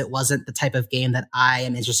because it wasn't the type of game that I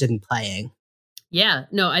am interested in playing? Yeah,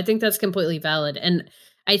 no, I think that's completely valid. And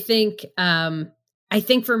I think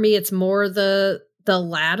for me, it's more the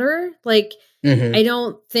latter. Like, I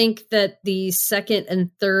don't think that the second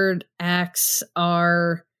and third acts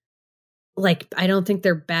are like, I don't think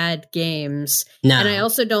they're bad games. No. And I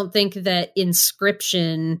also don't think that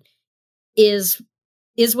Inscryption is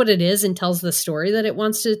what it is and tells the story that it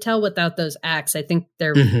wants to tell without those acts. I think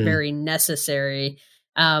they're very necessary.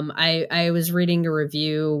 I was reading a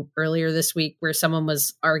review earlier this week where someone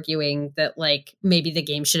was arguing that like maybe the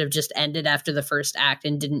game should have just ended after the first act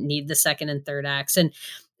and didn't need the second and third acts. And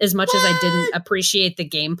as much as I didn't appreciate the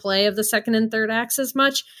gameplay of the second and third acts as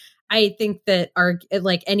much, I think that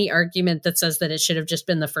like any argument that says that it should have just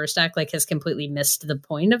been the first act, like, has completely missed the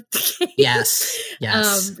point of the game. Yes.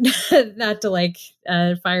 Not to like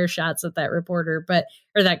fire shots at that reporter,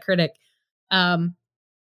 or that critic.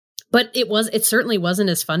 But it certainly wasn't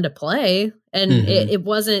as fun to play. And it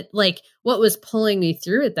wasn't like, what was pulling me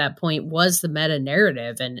through at that point was the meta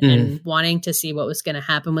narrative and wanting to see what was going to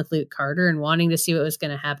happen with Luke Carter and wanting to see what was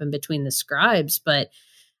going to happen between the scribes. But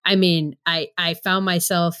I mean, I found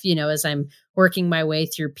myself, as I'm working my way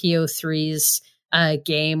through PO3's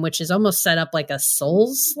game, which is almost set up like a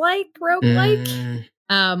Souls-like roguelike,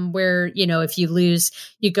 where, if you lose,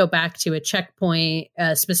 you go back to a checkpoint,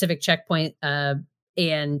 a specific checkpoint,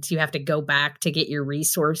 and you have to go back to get your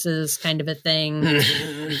resources, kind of a thing.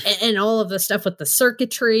 and all of the stuff with the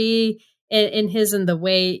circuitry and the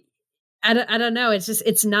way, I don't know. It's just,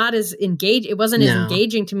 it's not as engaged. It wasn't as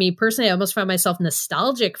engaging to me personally. I almost found myself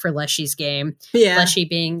nostalgic for Leshy's game. Yeah. Leshy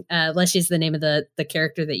being, Leshy's the name of the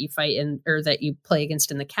character that you fight in, or that you play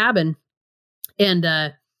against in the cabin.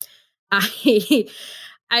 And,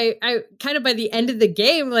 I kind of by the end of the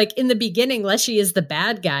game, like in the beginning, Leshy is the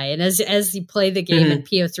bad guy. And as you play the game and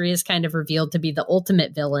PO3 is kind of revealed to be the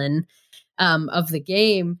ultimate villain, of the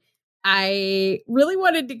game, I really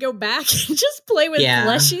wanted to go back and just play with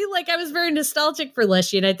Leshy. Like, I was very nostalgic for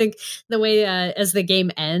Leshy. And I think the way, as the game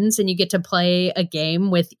ends and you get to play a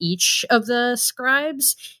game with each of the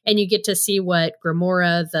scribes and you get to see what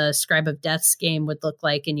Grimora, the Scribe of Death's game, would look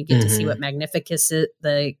like. And you get to see what Magnificus,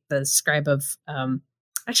 the Scribe of,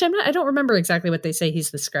 actually, I don't remember exactly what they say he's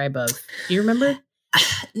the scribe of. Do you remember?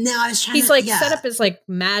 No, I was trying He's set up as like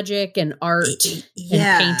magic and art and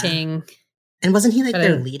painting. And wasn't he like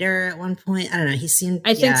their leader at one point? I don't know. He seemed.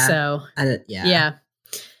 I think so. Yeah.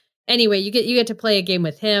 Anyway, you get to play a game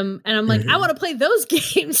with him, and I'm like, I want to play those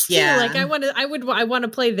games too. Yeah. Like, I want to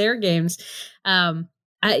play their games. I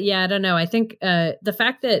don't know. I think the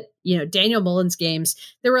fact that, Daniel Mullen's games,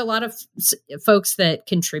 there were a lot of folks that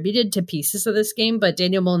contributed to pieces of this game, but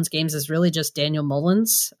Daniel Mullen's games is really just Daniel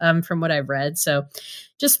Mullen's, from what I've read. So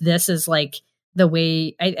just this is like the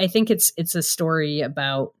way I think it's a story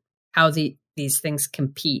about how these things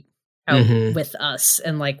compete with us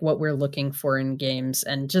and like what we're looking for in games.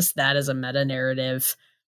 And just that as a meta narrative,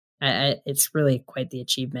 it's really quite the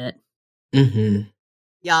achievement.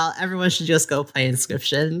 Y'all, everyone should just go play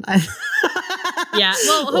Inscryption. Yeah,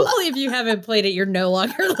 well, hopefully if you haven't played it, you're no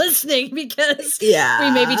longer listening because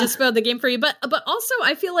we maybe just spoiled the game for you. But also,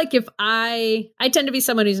 I feel like if I tend to be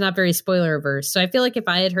someone who's not very spoiler averse. So I feel like if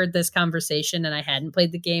I had heard this conversation and I hadn't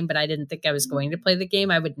played the game, but I didn't think I was going to play the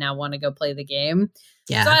game, I would now want to go play the game.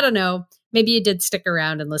 Yeah. So I don't know. Maybe you did stick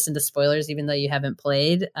around and listen to spoilers, even though you haven't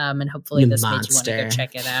played. And hopefully this made you want to go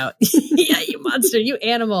check it out. Yeah, you monster, you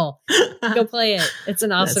animal. Go play it. It's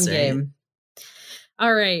an awesome game.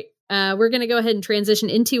 All right. We're going to go ahead and transition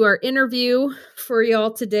into our interview for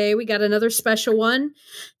y'all today. We got another special one.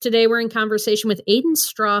 Today, we're in conversation with Aiden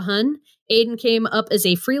Strawhun. Aiden came up as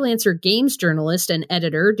a freelancer games journalist and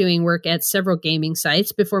editor, doing work at several gaming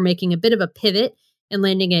sites before making a bit of a pivot and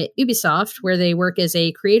landing at Ubisoft, where they work as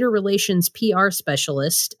a creator relations PR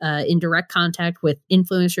specialist in direct contact with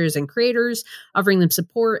influencers and creators, offering them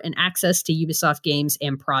support and access to Ubisoft games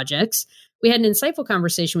and projects. We had an insightful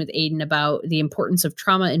conversation with Aiden about the importance of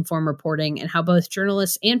trauma-informed reporting and how both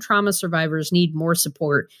journalists and trauma survivors need more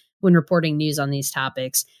support when reporting news on these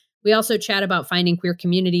topics. We also chat about finding queer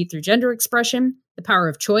community through gender expression, the power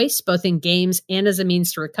of choice, both in games and as a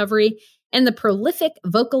means to recovery, and the prolific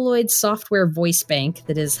Vocaloid software voice bank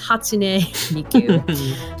that is Hatsune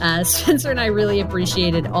Miku. Spencer and I really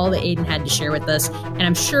appreciated all that Aiden had to share with us, and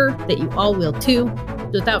I'm sure that you all will too.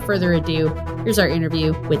 So without further ado, here's our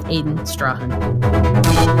interview with Aiden Strawhun.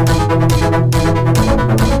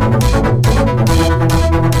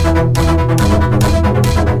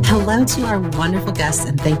 Hello to our wonderful guests,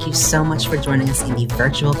 and thank you so much for joining us in the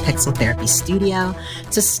virtual Pixel Therapy studio.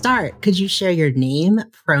 To start, could you share your name,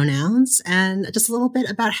 pronouns, and just a little bit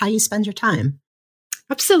about how you spend your time?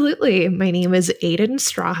 Absolutely. My name is Aiden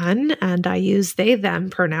Strawhun, and I use they, them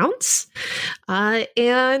pronouns.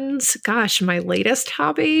 And gosh, my latest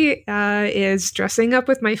hobby is dressing up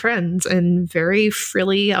with my friends in very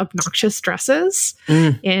frilly, obnoxious dresses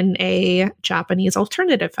in a Japanese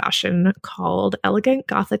alternative fashion called Elegant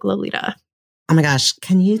Gothic Lolita. Oh my gosh,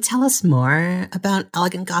 can you tell us more about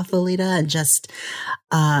Elegant Gothic Lolita and just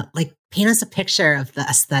paint us a picture of the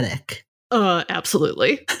aesthetic?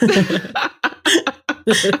 Absolutely.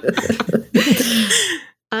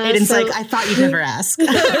 Aiden's I thought you'd never ask.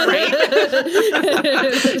 Right?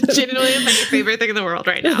 Genuinely my favorite thing in the world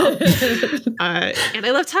right now. And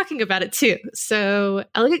I love talking about it too. So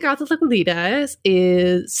Elegant Gothic Lolita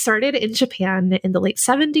is started in Japan in the late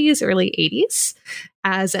 70s, early 80s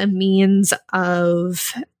as a means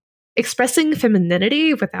of expressing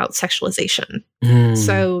femininity without sexualization.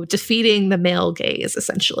 So defeating the male gaze,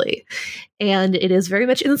 essentially. And it is very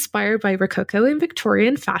much inspired by Rococo and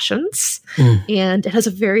Victorian fashions. And it has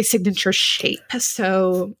a very signature shape.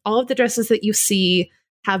 So all of the dresses that you see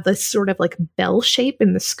have this sort of like bell shape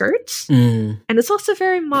in the skirt. And it's also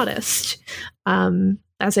very modest.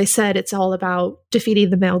 As I said, it's all about defeating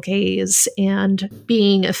the male gaze and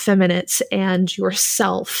being effeminate and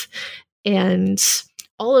yourself and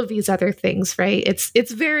all of these other things, right?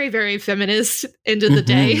 It's very, very feminist end of the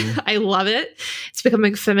day. I love it. It's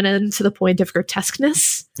becoming feminine to the point of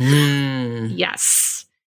grotesqueness. Yes.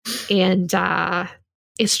 And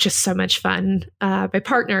it's just so much fun. My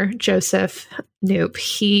partner, Joseph Noop,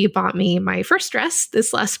 he bought me my first dress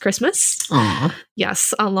this last Christmas. Aww.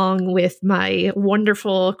 Yes, along with my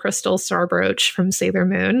wonderful crystal star brooch from Sailor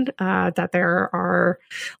Moon, that there are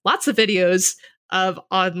lots of videos of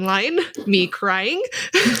online, me crying.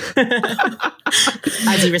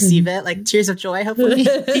 As you receive it, like tears of joy, hopefully.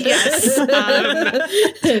 Yes.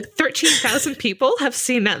 13,000 people have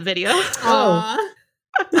seen that video. Aww.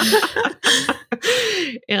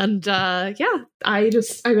 And I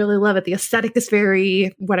really love it. The aesthetic is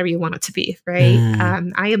very whatever you want it to be,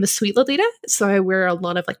 right? I am a sweet Lolita, so I wear a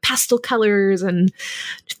lot of like pastel colors and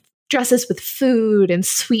dresses with food and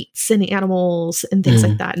sweets and animals and things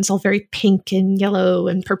like that. And it's all very pink and yellow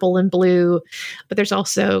and purple and blue. But there's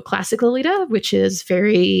also classic Lolita, which is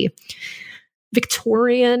very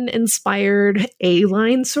Victorian inspired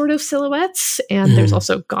A-line sort of silhouettes. And there's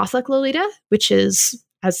also Gothic Lolita, which is,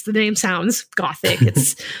 as the name sounds, Gothic.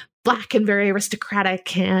 It's black and very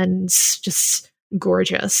aristocratic and just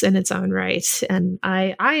gorgeous in its own right. And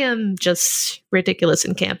I am just ridiculous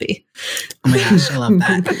and campy. Oh my gosh, I love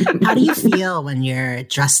that. How do you feel when you're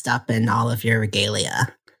dressed up in all of your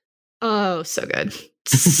regalia? Oh, so good.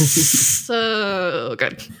 So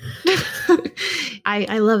good.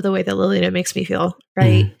 I love the way that Lolita makes me feel,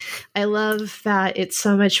 right? I love that it's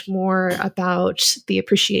so much more about the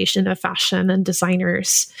appreciation of fashion and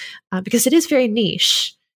designers because it is very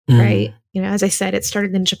niche, right? You know, as I said, it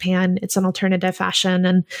started in Japan. It's an alternative fashion.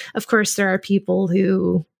 And of course, there are people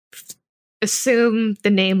who assume the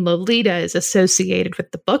name Lolita is associated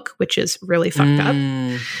with the book, which is really fucked up.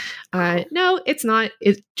 No, it's not.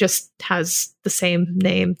 It just has the same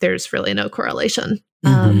name. There's really no correlation.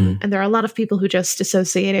 And there are a lot of people who just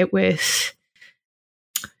associate it with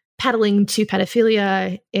peddling to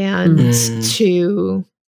pedophilia and to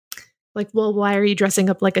like, well, why are you dressing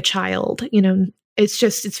up like a child? You know,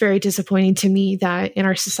 it's very disappointing to me that in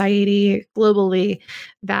our society globally,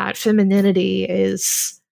 that femininity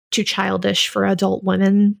is too childish for adult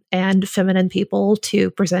women and feminine people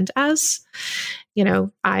to present as. You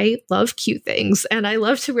know, I love cute things and I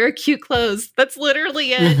love to wear cute clothes. That's literally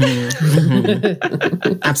it.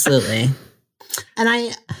 Absolutely. And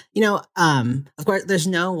of course, there's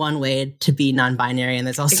no one way to be non-binary, and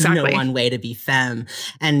there's also no one way to be femme.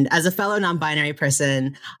 And as a fellow non-binary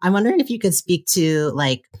person, I'm wondering if you could speak to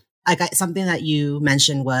something that you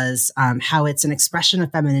mentioned was how it's an expression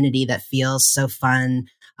of femininity that feels so fun,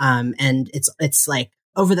 and it's like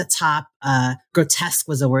over the top. Grotesque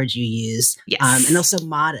was a word you used, and also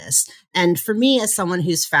modest. And for me, as someone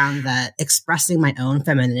who's found that expressing my own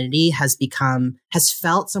femininity has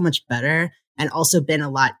felt so much better. And also been a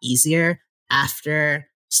lot easier after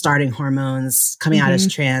starting hormones, coming out as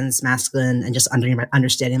trans masculine, and just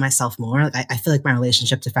understanding myself more. Like, I feel like my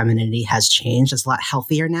relationship to femininity has changed. It's a lot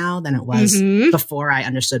healthier now than it was before I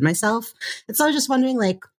understood myself. And so I was just wondering,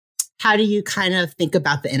 like, how do you kind of think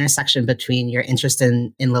about the intersection between your interest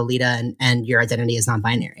in Lolita and your identity as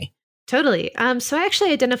non-binary? Totally. So I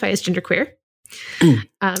actually identify as genderqueer.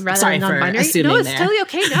 rather than non-binary. No, it's totally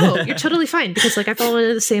okay. No, you're totally fine, because like I fall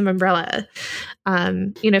under the same umbrella.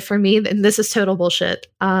 For me, and this is total bullshit.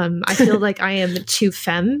 I feel like I am too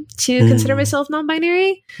femme to consider myself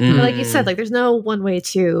non-binary. But like you said, like there's no one way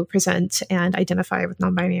to present and identify with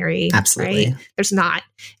non-binary. Absolutely. Right? There's not.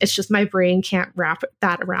 It's just my brain can't wrap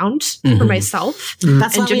that around for myself.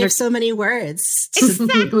 That's why we have so many words.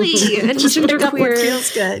 Exactly. And genderqueer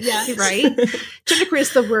feels good. Yeah. Right. Genderqueer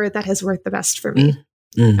is the word that has worked the best for me.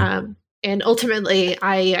 And ultimately,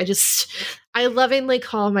 I lovingly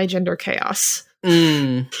call my gender chaos.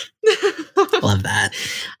 Love that.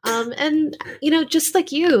 And just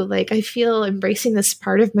like you, like I feel embracing this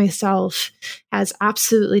part of myself has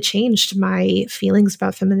absolutely changed my feelings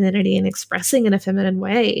about femininity and expressing in a feminine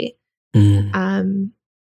way.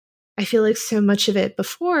 I feel like so much of it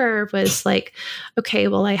before was like, okay,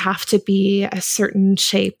 well, I have to be a certain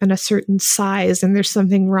shape and a certain size, and there's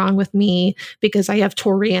something wrong with me because I have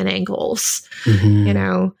Taurian ankles,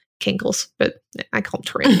 kinkles, but I call them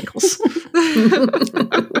Taurian ankles.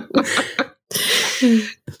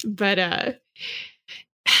 But,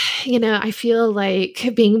 I feel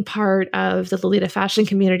like being part of the Lolita fashion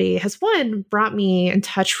community has, one, brought me in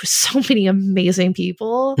touch with so many amazing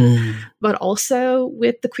people, but also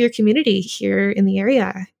with the queer community here in the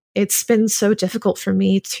area. It's been so difficult for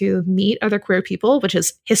me to meet other queer people, which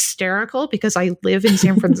is hysterical because I live in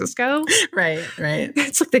San Francisco. Right.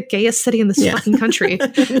 It's like the gayest city in this fucking country.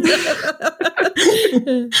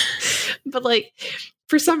 But like,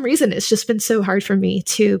 for some reason, it's just been so hard for me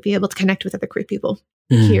to be able to connect with other queer people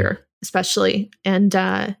here, especially. And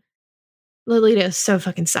Lolita is so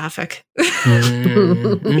fucking sapphic.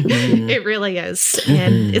 It really is.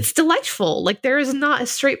 And it's delightful. Like, there is not a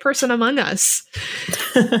straight person among us.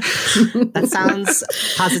 That sounds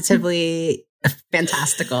positively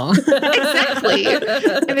fantastical. Exactly.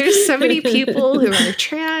 And there's so many people who are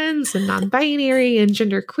trans and non-binary and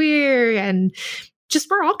genderqueer, and just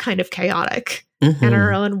we're all kind of chaotic in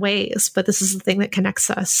our own ways. But this is the thing that connects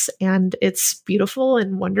us. And it's beautiful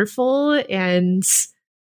and wonderful. And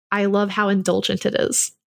I love how indulgent it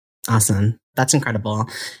is. Awesome. That's incredible.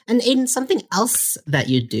 And Aiden, something else that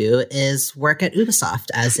you do is work at Ubisoft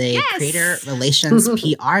as a creator relations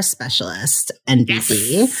PR specialist,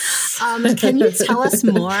 NBD. Yes. Can you tell us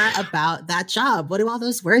more about that job? What do all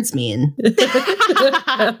those words mean?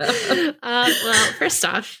 Well, first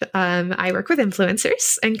off, I work with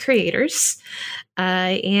influencers and creators,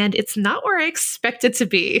 and it's not where I expect it to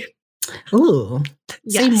be. Ooh,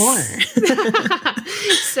 say more.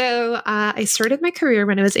 So I started my career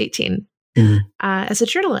when I was 18 as a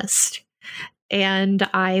journalist. And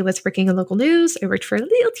I was working in local news. I worked for a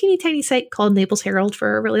little teeny tiny site called Naples Herald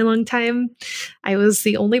for a really long time. I was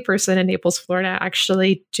the only person in Naples, Florida,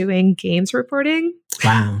 actually doing games reporting.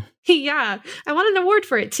 Wow. Yeah. I won an award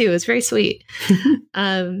for it too. It was very sweet.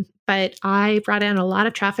 But I brought in a lot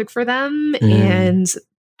of traffic for them. And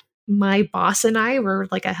my boss and I were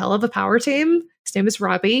like a hell of a power team. His name is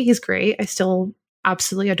Robbie. He's great. I still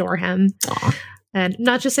absolutely adore him. Aww. And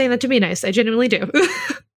not just saying that to be nice. I genuinely do.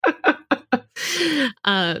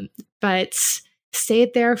 But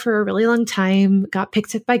stayed there for a really long time. Got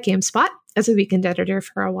picked up by GameSpot as a weekend editor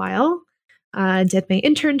for a while. Did my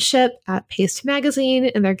internship at Paste Magazine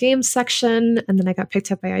in their games section. And then I got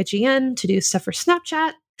picked up by IGN to do stuff for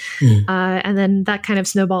Snapchat. And then that kind of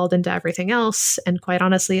snowballed into everything else. And quite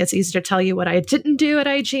honestly, it's easier to tell you what I didn't do at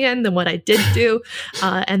IGN than what I did do.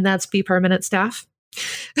 And that's be permanent staff.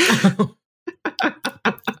 Not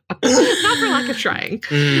for lack of trying.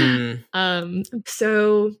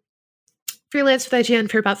 So freelanced with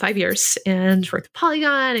IGN for about 5 years and worked with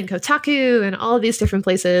Polygon and Kotaku and all of these different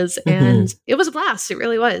places. And it was a blast. It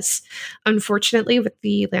really was. Unfortunately, with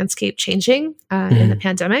the landscape changing in the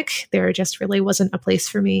pandemic, there just really wasn't a place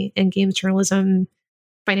for me in games journalism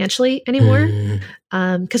financially anymore.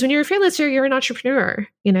 Because when you're a freelancer, you're an entrepreneur.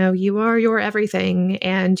 You are your everything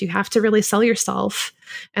and you have to really sell yourself.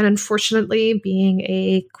 And unfortunately, being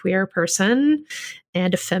a queer person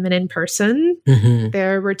and a feminine person,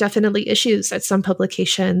 there were definitely issues at some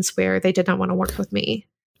publications where they did not want to work with me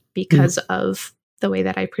because of the way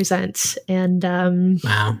that I present. And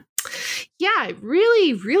wow. Yeah, it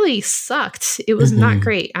really, really sucked. It was not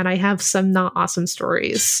great. And I have some not awesome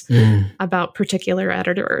stories about particular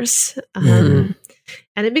editors. And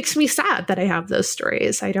it makes me sad that I have those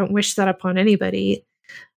stories. I don't wish that upon anybody.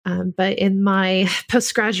 But in my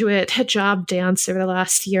postgraduate job dance over the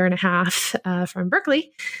last year and a half from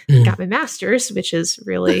Berkeley, got my master's, which is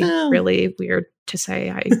really, really weird to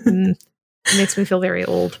say. It makes me feel very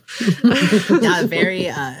old.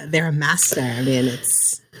 Yeah, they're a master. I mean,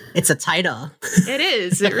 It's a title. It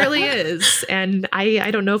is. It really is. And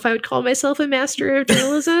I don't know if I would call myself a master of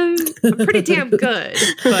journalism. I'm pretty damn good,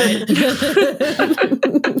 but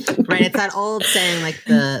right. It's that old saying, like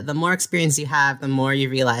the more experience you have, the more you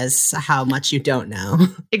realize how much you don't know.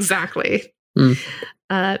 Exactly.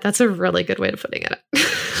 That's a really good way of putting it.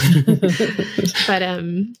 But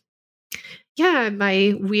yeah,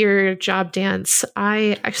 my weird job dance.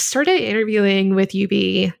 I started interviewing with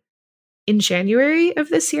UB in January of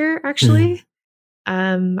this year, actually.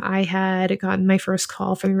 I had gotten my first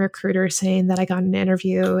call from the recruiter saying that I got an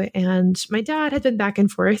interview, and my dad had been back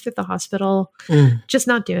and forth at the hospital, just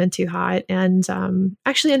not doing too hot. And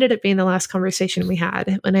actually ended up being the last conversation we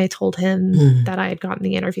had when I told him that I had gotten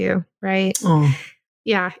the interview, right? Oh.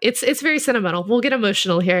 Yeah, it's very sentimental. We'll get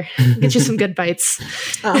emotional here. Get you some good bites.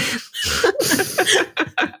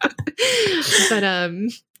 But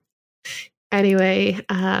anyway,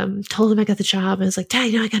 told him I got the job, and I was like,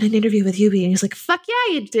 Dad, I got an interview with UB. And he's like, fuck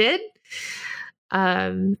yeah, you did.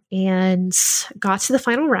 And got to the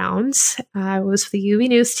final rounds. I was with the UB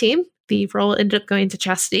News team. The role ended up going to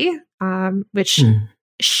Chastity, which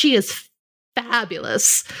she is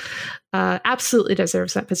fabulous. Absolutely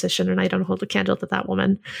deserves that position, and I don't hold a candle to that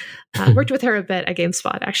woman. Worked with her a bit at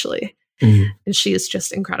GameSpot, actually, and she is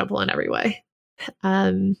just incredible in every way.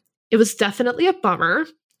 It was definitely a bummer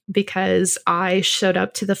because I showed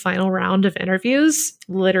up to the final round of interviews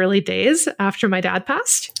literally days after my dad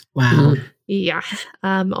passed. Wow. Yeah.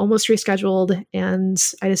 Almost rescheduled, and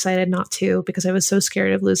I decided not to because I was so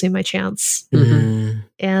scared of losing my chance.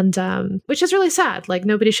 And which is really sad. Like,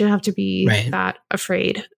 nobody should have to be that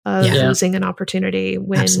afraid of losing an opportunity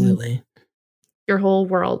when your whole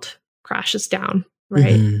world crashes down,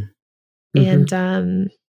 right? And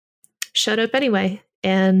showed up anyway.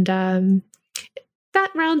 And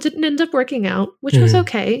that round didn't end up working out, which was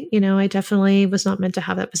okay. I definitely was not meant to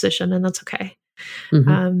have that position, and that's okay.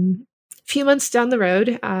 Few months down the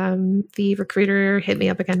road, the recruiter hit me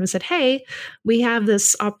up again and said, hey, we have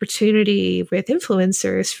this opportunity with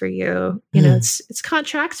influencers for you. It's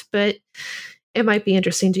contract, but it might be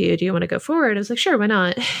interesting to you. Do you want to go forward? I was like, sure, why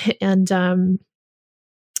not? And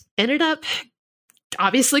ended up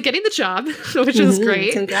obviously getting the job, which is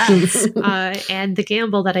great. Congrats. And the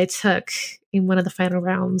gamble that I took in one of the final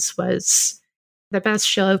rounds was the best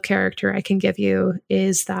show of character I can give you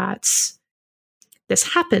is that this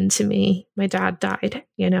happened to me. My dad died,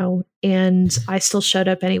 and I still showed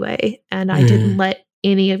up anyway. And I didn't let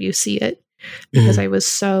any of you see it because I was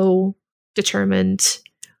so determined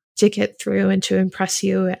to get through and to impress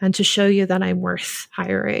you and to show you that I'm worth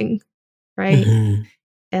hiring. Right.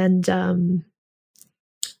 And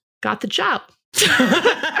got the job. So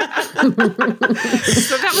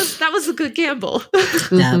that was a good gamble.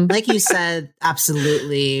 Yeah, like you said,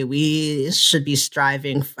 absolutely. We should be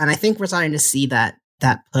striving. And I think we're starting to see that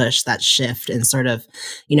push, that shift, and sort of,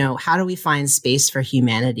 how do we find space for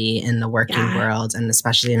humanity in the working world, and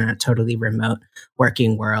especially in a totally remote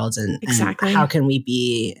working world? And how can we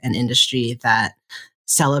be an industry that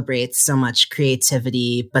celebrates so much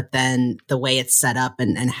creativity, but then the way it's set up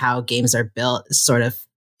and how games are built sort of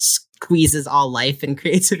squeezes all life and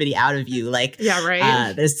creativity out of you. Like,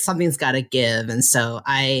 there's something's got to give. And so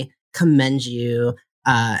I commend you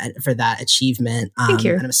for that achievement. Thank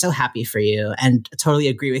you. And I'm so happy for you, and totally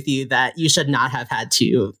agree with you that you should not have had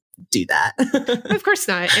to do that. Of course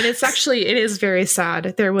not. And it is very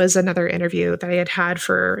sad. There was another interview that I had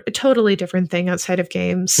for a totally different thing outside of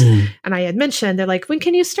games. And I had mentioned, they're like, when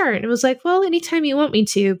can you start? And it was like, well, anytime you want me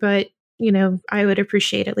to, but I would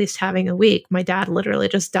appreciate at least having a week. My dad literally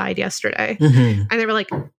just died yesterday. And they were like,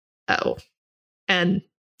 oh, and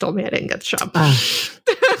told me I didn't get the job.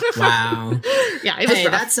 Wow. Yeah, it was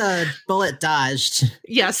rough. That's a bullet dodged.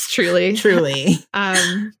 Yes, truly. Truly.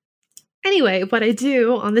 Anyway, what I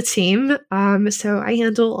do on the team, so I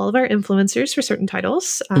handle all of our influencers for certain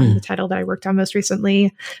titles. The title that I worked on most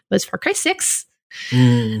recently was Far Cry 6.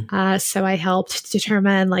 So I helped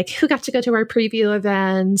determine who got to go to our preview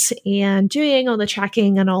events and doing all the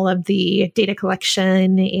tracking and all of the data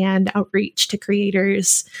collection and outreach to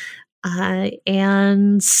creators.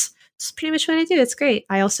 And it's pretty much what I do. It's great.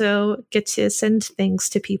 I also get to send things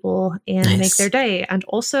to people and make their day, and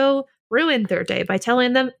also ruin their day by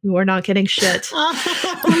telling them you're not getting shit. It's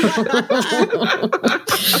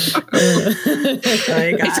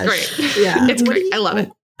great. Yeah. It's great. I love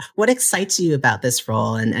it. What excites you about this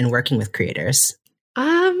role and working with creators?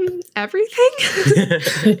 Everything.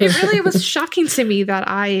 It really was shocking to me that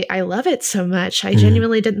I love it so much. I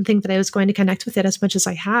genuinely didn't think that I was going to connect with it as much as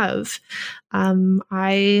I have.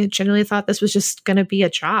 I genuinely thought this was just going to be a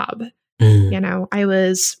job. You know, I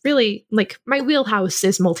was really like, my wheelhouse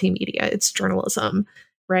is multimedia. It's journalism,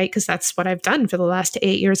 right? Because that's what I've done for the last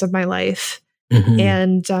 8 years of my life.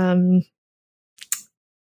 And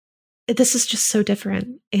this is just so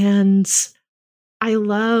different. And I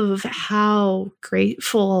love how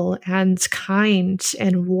grateful and kind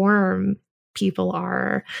and warm people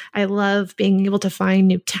are. I love being able to find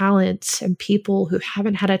new talents and people who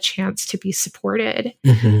haven't had a chance to be supported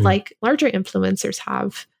like larger influencers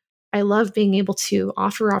have. I love being able to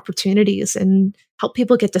offer opportunities and help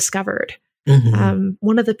people get discovered.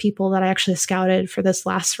 One of the people that I actually scouted for this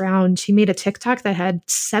last round, he made a TikTok that had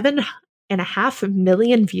 7.5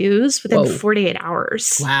 million views within 48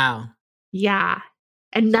 hours. Wow. Yeah.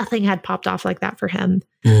 And nothing had popped off like that for him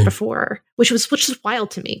before, which is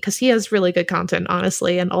wild to me because he has really good content,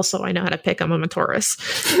 honestly. And also I know how to pick him. I'm a Taurus.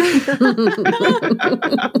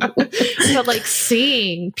 But like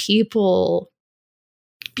seeing people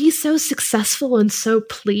be so successful and so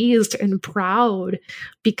pleased and proud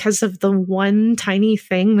because of the one tiny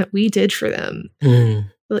thing that we did for them,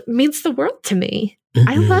 it means the world to me.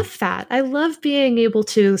 I love that. I love being able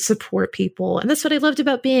to support people. And that's what I loved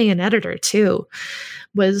about being an editor too,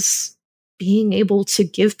 was being able to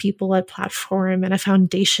give people a platform and a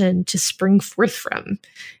foundation to spring forth from,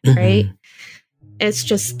 right? It's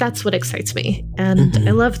just, that's what excites me. And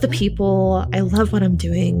I love the people. I love what I'm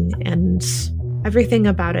doing. And everything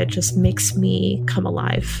about it just makes me come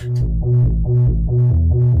alive.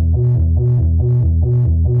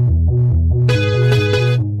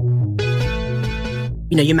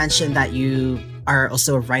 You know, you mentioned that you are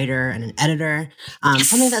also a writer and an editor.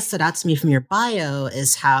 Something that stood out to me from your bio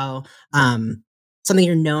is how something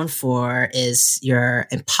you're known for is your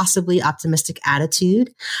impossibly optimistic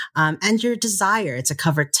attitude and your desire to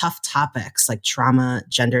cover tough topics like trauma,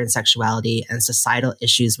 gender and sexuality, and societal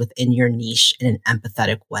issues within your niche in an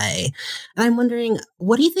empathetic way. And I'm wondering,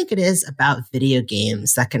 what do you think it is about video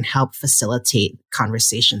games that can help facilitate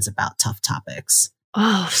conversations about tough topics?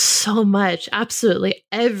 Oh, so much. Absolutely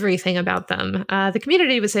everything about them. The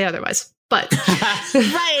community would say otherwise, but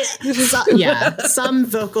right. Some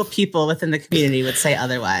vocal people within the community would say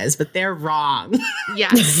otherwise, but they're wrong.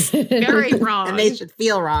 Yes, very wrong. And they should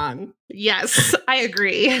feel wrong. Yes, I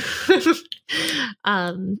agree.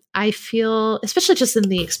 I feel, especially just in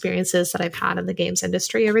the experiences that I've had in the games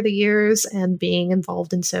industry over the years and being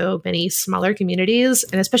involved in so many smaller communities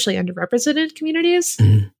and especially underrepresented communities,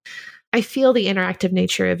 I feel the interactive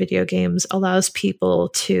nature of video games allows people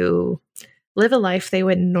to live a life they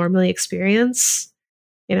wouldn't normally experience.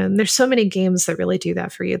 You know, and there's so many games that really do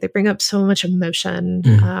that for you. They bring up so much emotion.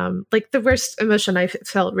 Like the worst emotion I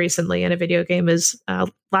felt recently in a video game is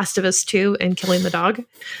Last of Us 2 and killing the dog.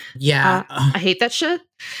 Yeah. I hate that shit.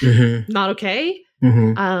 Not okay.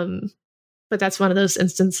 But that's one of those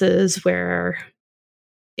instances where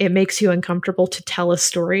it makes you uncomfortable to tell a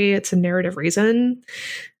story. It's a narrative reason.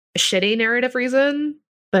 A shitty narrative reason,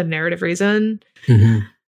 but a narrative reason.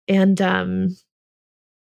 And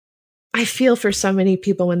I feel for so many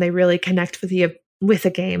people when they really connect with a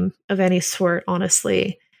game of any sort,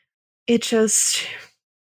 honestly, it just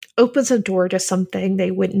opens a door to something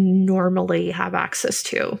they wouldn't normally have access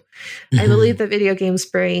to. I believe that video games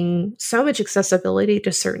bring so much accessibility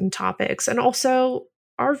to certain topics and also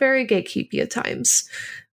are very gatekeepy at times.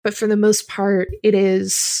 But for the most part, it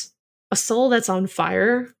is a soul that's on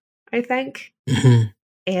fire, I think,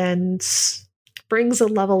 and brings a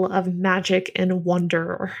level of magic and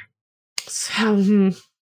wonder. So, I'm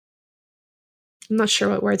not sure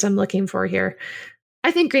what words I'm looking for here. I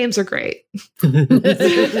think games are great. Just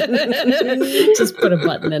put a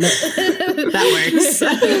button in it. That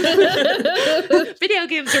works. Video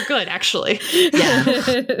games are good, actually. Yeah.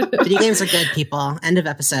 Video games are good, people. End of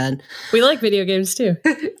episode. We like video games too.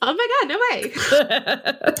 Oh my God, no way.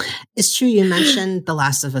 It's true. You mentioned The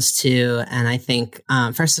Last of Us 2. And I think,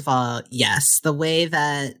 first of all, yes, the way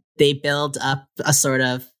that they build up a sort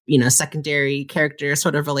of, you know, secondary character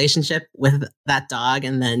sort of relationship with that dog,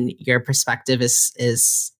 and then your perspective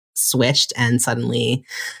is switched and suddenly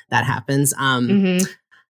that happens.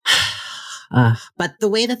 But the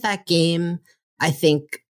way that game, I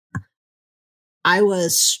think I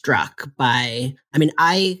was struck by,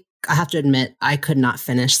 I have to admit, I could not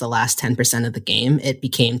finish the last 10% of the game. It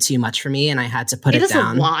became too much for me and I had to put it down. It is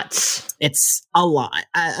a lot. It's a lot.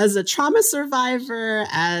 As a trauma survivor,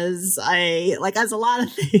 as a lot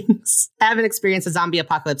of things. I haven't experienced a zombie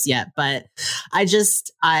apocalypse yet, but I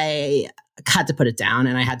had to put it down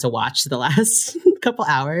and I had to watch the last couple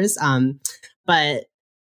hours. But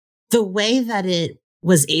the way that it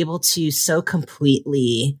was able to so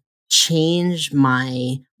completely change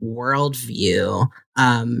my worldview,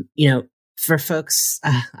 for folks,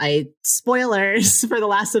 spoilers for The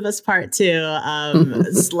Last of Us Part 2,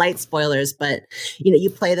 slight spoilers, but you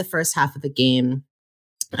play the first half of the game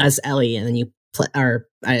as Ellie, and then you play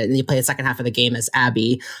the second half of the game as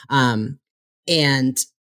Abby. And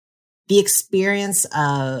the experience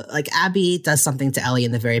of Abby does something to Ellie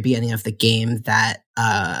in the very beginning of the game that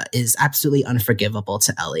is absolutely unforgivable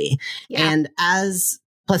to Ellie. Yeah. And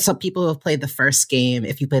plus some people who have played the first game,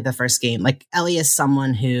 if you played the first game, Ellie is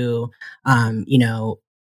someone who,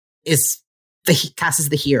 is cast as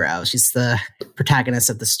the hero. She's the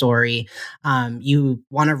protagonist of the story. You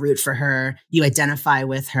want to root for her. You identify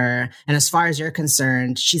with her. And as far as you're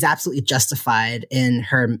concerned, she's absolutely justified in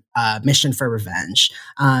her mission for revenge.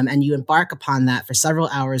 And you embark upon that for several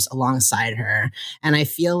hours alongside her. And I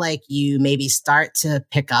feel like you maybe start to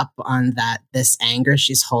pick up on that this anger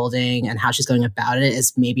she's holding and how she's going about it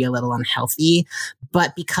is maybe a little unhealthy.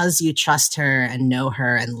 But because you trust her and know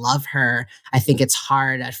her and love her, I think it's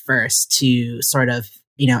hard at first to sort of,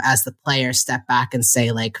 as the player, step back and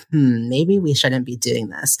say maybe we shouldn't be doing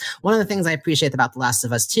this. One of the things I appreciate about The Last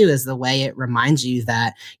of Us 2 is the way it reminds you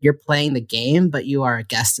that you're playing the game, but you are a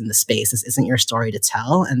guest in the space. This isn't your story to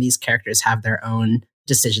tell. And these characters have their own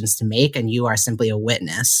decisions to make, and you are simply a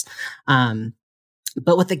witness.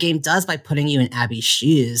 But what the game does by putting you in Abby's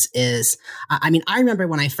shoes is, I remember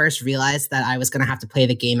when I first realized that I was going to have to play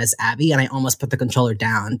the game as Abby, and I almost put the controller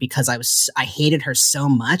down because I hated her so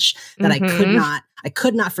much that I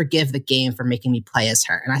could not forgive the game for making me play as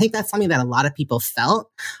her. And I think that's something that a lot of people felt.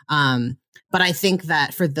 But I think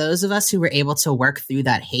that for those of us who were able to work through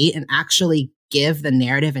that hate and actually give the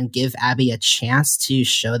narrative and give Abby a chance to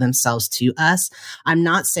show themselves to us, I'm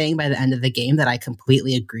not saying by the end of the game that I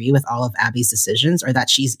completely agree with all of Abby's decisions or that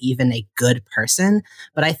she's even a good person,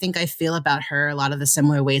 but I think I feel about her a lot of the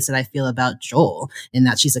similar ways that I feel about Joel, in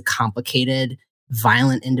that she's a complicated,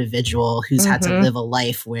 violent individual who's had to live a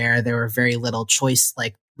life where there were very little choice,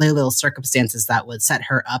 very little circumstances that would set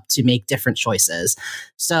her up to make different choices.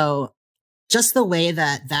 So just the way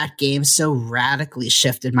that game so radically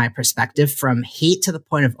shifted my perspective from hate to the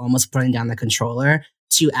point of almost putting down the controller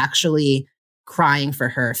to actually crying for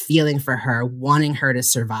her, feeling for her, wanting her to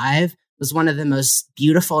survive was one of the most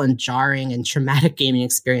beautiful and jarring and traumatic gaming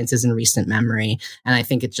experiences in recent memory. And I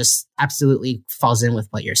think it just absolutely falls in with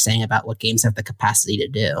what you're saying about what games have the capacity to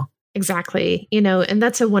do. Exactly. And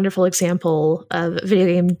that's a wonderful example of a video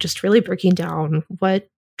game just really breaking down what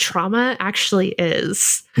trauma actually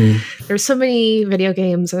is. There's so many video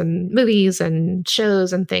games and movies and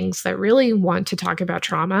shows and things that really want to talk about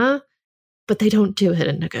trauma, but they don't do it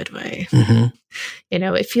in a good way.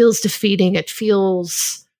 It feels defeating. It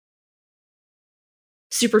feels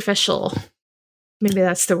superficial. Maybe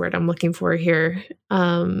that's the word I'm looking for here.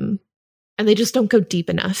 And they just don't go deep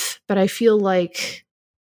enough. But I feel like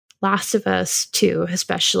Last of Us 2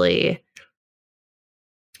 especially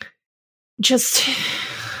just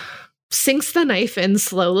sinks the knife in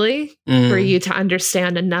slowly for you to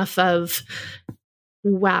understand enough of,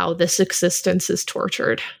 wow, this existence is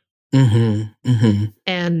tortured. And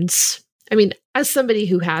as somebody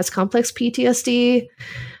who has complex PTSD,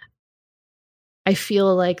 I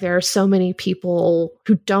feel like there are so many people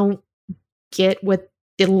who don't get what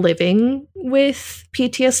living with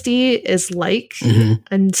PTSD is like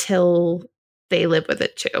until they live with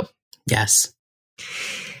it too. Yes.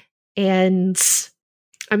 And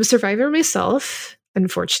I'm a survivor myself,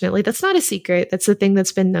 unfortunately. That's not a secret. That's a thing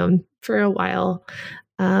that's been known for a while.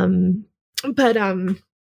 But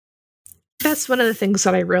that's one of the things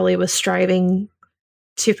that I really was striving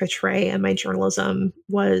to portray in my journalism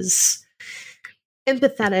was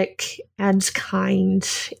empathetic and kind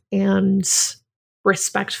and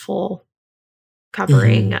respectful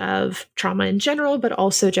covering of trauma in general, but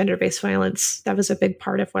also gender-based violence. That was a big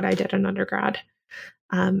part of what I did in undergrad,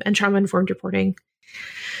 and trauma-informed reporting.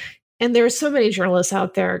 And there are so many journalists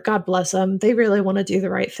out there, God bless them. They really want to do the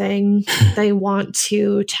right thing. They want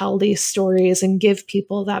to tell these stories and give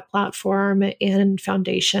people that platform and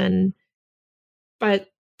foundation.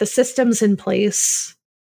 But the systems in place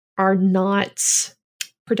are not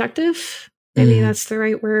productive. Maybe that's the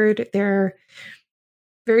right word. They're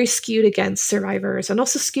very skewed against survivors and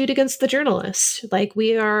also skewed against the journalists. Like,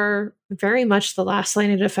 we are very much the last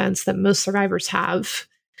line of defense that most survivors have.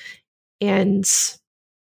 And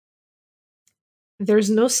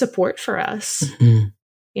there's no support for us,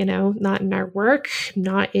 not in our work,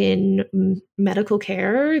 not in medical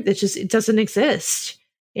care. It doesn't exist,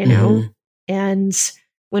 and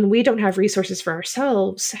when we don't have resources for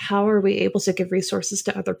ourselves, how are we able to give resources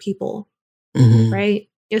to other people? Right?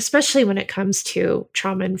 Especially when it comes to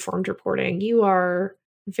trauma-informed reporting, you are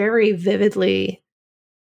very vividly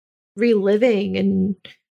reliving and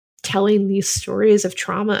telling these stories of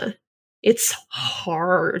trauma. It's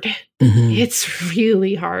hard. It's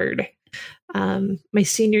really hard. My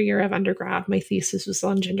senior year of undergrad, my thesis was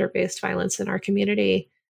on gender-based violence in our community.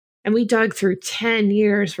 And we dug through 10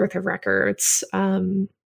 years worth of records on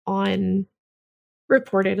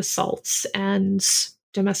reported assaults and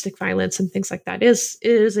domestic violence and things like that. It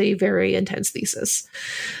is a very intense thesis.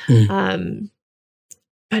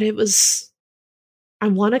 But it was, I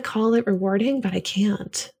want to call it rewarding, but I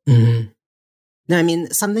can't. No, I mean,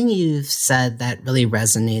 something you've said that really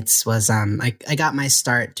resonates was I got my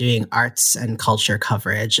start doing arts and culture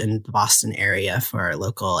coverage in the Boston area for a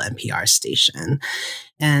local NPR station.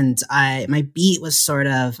 And my beat was sort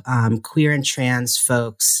of queer and trans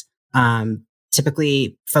folks,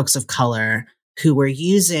 typically folks of color, who were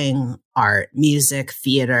using art, music,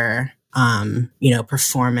 theater,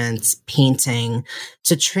 performance, painting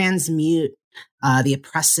to transmute the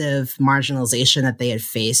oppressive marginalization that they had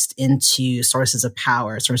faced into sources of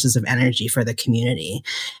power, sources of energy for the community.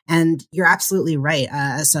 And you're absolutely right.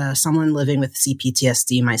 As someone living with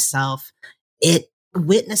CPTSD myself,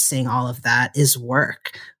 witnessing all of that is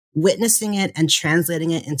work. Witnessing it and translating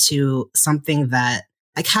it into something that,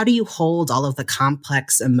 like, how do you hold all of the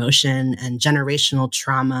complex emotion and generational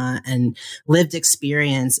trauma and lived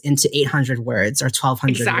experience into 800 words or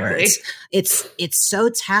 1,200 words? It's so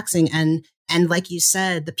taxing. And like you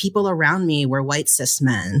said, the people around me were white cis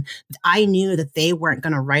men. I knew that they weren't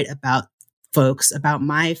going to write about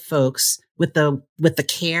my folks with the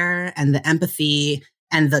care and the empathy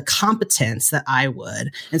and the competence that I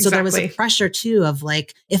would. And so there was a pressure too of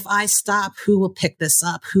like, if I stop, who will pick this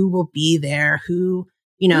up? Who will be there? Who's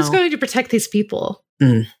going to protect these people?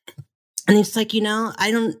 And it's like,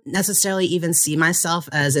 I don't necessarily even see myself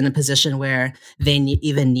as in a position where they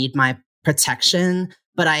even need my protection.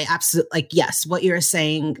 But I absolutely, yes, what you're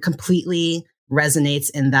saying completely resonates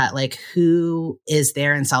in that, like, who is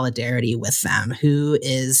there in solidarity with them? Who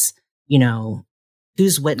is,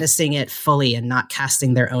 who's witnessing it fully and not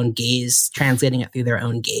casting their own gaze, translating it through their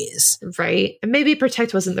own gaze. Right. And maybe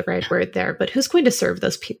protect wasn't the right word there, but who's going to serve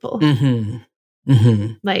those people?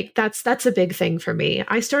 Like, that's a big thing for me.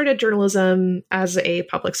 I started journalism as a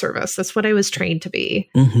public service. That's what I was trained to be.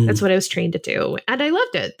 That's what I was trained to do. And I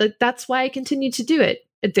loved it. That's why I continue to do it.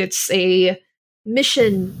 It's a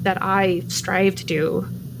mission that I strive to do,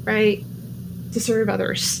 right? To serve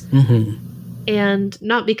others. And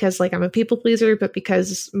not because like I'm a people pleaser, but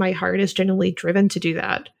because my heart is genuinely driven to do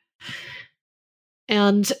that.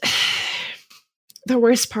 And the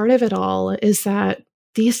worst part of it all is that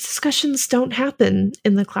these discussions don't happen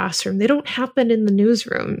in the classroom. They don't happen in the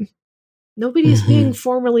newsroom. Nobody's being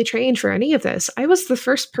formally trained for any of this. I was the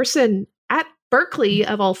first person at Berkeley,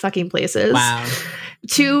 of all fucking places,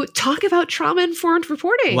 to talk about trauma-informed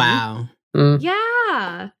reporting. Wow.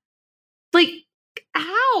 Yeah. Like,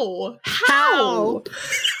 how? I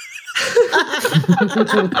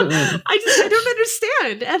don't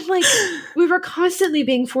understand. And like, we were constantly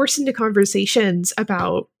being forced into conversations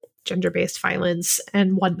about gender-based violence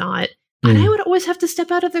and whatnot. And I would always have to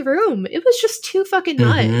step out of the room. It was just too fucking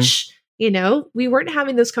much. We weren't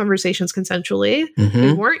having those conversations consensually.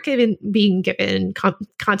 We weren't being given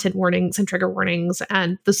content warnings and trigger warnings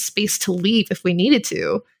and the space to leave if we needed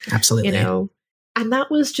to. Absolutely. And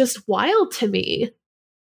that was just wild to me.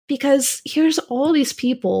 Because here's all these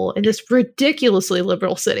people in this ridiculously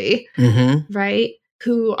liberal city, right?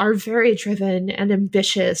 Who are very driven and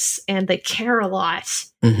ambitious and they care a lot.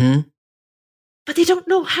 But they don't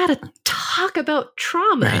know how to talk about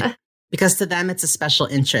trauma. Right. Because to them, it's a special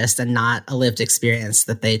interest and not a lived experience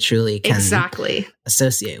that they truly can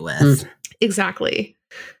associate with. Exactly.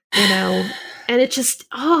 And it just,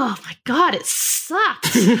 oh my God, it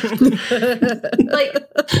sucks. Like,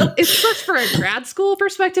 it sucks for a grad school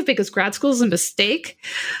perspective because grad school is a mistake.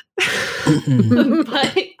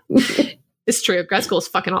 But it's true. Grad school is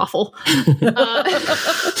fucking awful.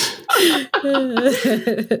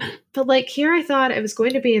 But like, here I thought I was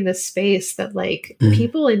going to be in this space that like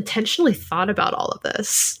people intentionally thought about all of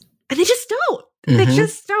this. And they just don't. They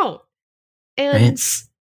just don't. And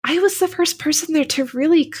I was the first person there to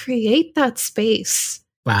really create that space.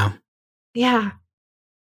 Wow. Yeah.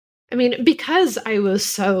 I mean, because I was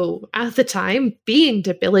so, at the time, being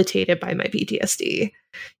debilitated by my PTSD.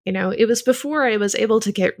 It was before I was able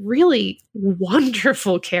to get really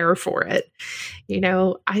wonderful care for it.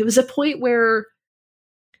 I was a point where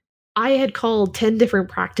I had called 10 different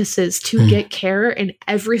practices to get care, and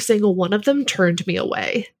every single one of them turned me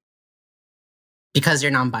away. Because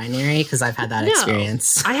you're non-binary? Because I've had that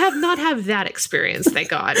experience. I have not had that experience, thank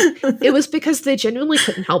God. It was because they genuinely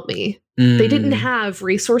couldn't help me. They didn't have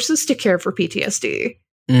resources to care for PTSD.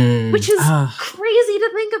 Which is crazy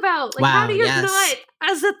to think about. Like, how do you not,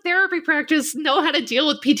 as a therapy practice, know how to deal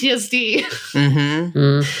with PTSD?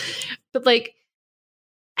 But like,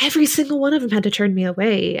 every single one of them had to turn me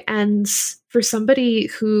away. And for somebody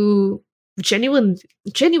who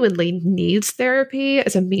genuinely needs therapy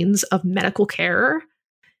as a means of medical care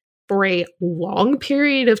for a long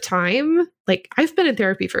period of time, like, I've been in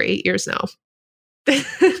therapy for 8 years now.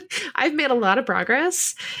 I've made a lot of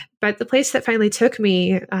progress, but the place that finally took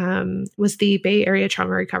me was the Bay Area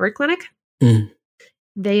Trauma Recovery Clinic.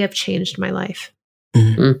 They have changed my life.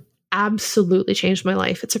 Absolutely changed my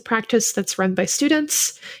life. It's a practice that's run by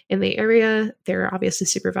students in the area. They're obviously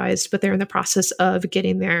supervised, but they're in the process of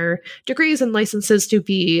getting their degrees and licenses to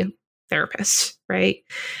be therapists, right?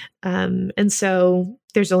 And so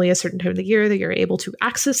there's only a certain time of the year that you're able to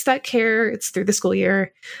access that care. It's through the school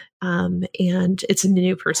year. And it's a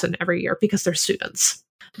new person every year because they're students.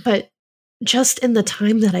 But just in the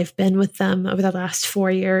time that I've been with them over the last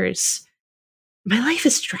 4 years, my life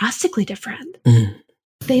is drastically different.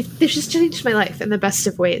 They've just changed my life in the best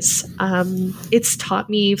of ways. It's taught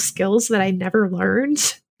me skills that I never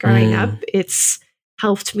learned growing up. It's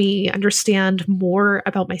helped me understand more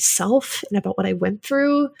about myself and about what I went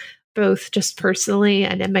through, both just personally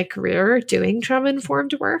and in my career doing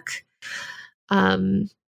trauma-informed work.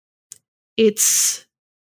 It's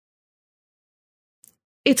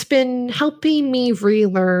been helping me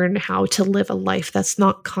relearn how to live a life that's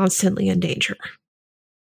not constantly in danger,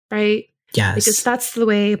 right? Yes. Because that's the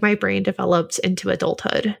way my brain developed into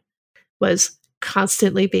adulthood, was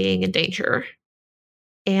constantly being in danger.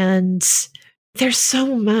 And there's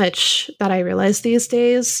so much that I realize these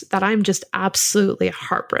days that I'm just absolutely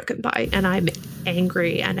heartbroken by, and I'm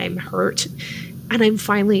angry and I'm hurt, and I'm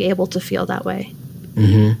finally able to feel that way.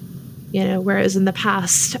 You know, whereas in the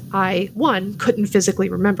past, I, one, couldn't physically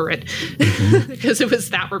remember it because it was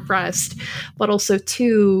that repressed, but also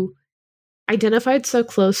two, identified so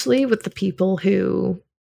closely with the people who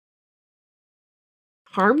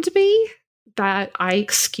harmed me that I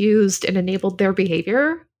excused and enabled their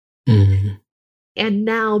behavior. And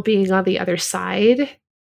now being on the other side,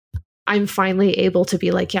 I'm finally able to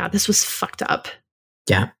be like, yeah, this was fucked up.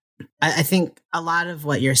 Yeah. I think a lot of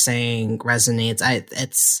what you're saying resonates.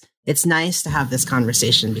 It's nice to have this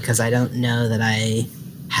conversation because I don't know that I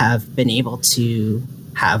have been able to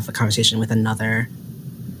have a conversation with another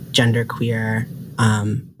genderqueer,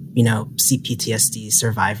 CPTSD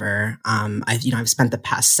survivor. I've spent the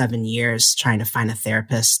past 7 years trying to find a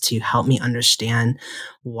therapist to help me understand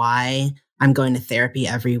why I'm going to therapy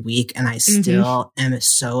every week, and I still am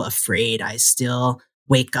so afraid. I still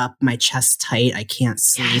wake up, my chest tight. I can't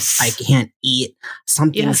sleep. I can't eat.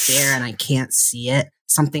 Something's there and I can't see it.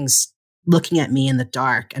 Something's looking at me in the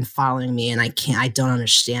dark and following me, and I don't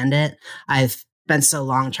understand it. I've been so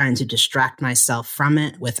long trying to distract myself from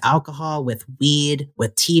it with alcohol, with weed,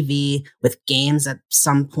 with TV, with games at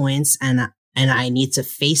some points, and I need to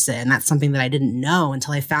face it. And that's something that I didn't know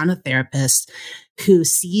until I found a therapist who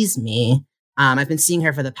sees me. I've been seeing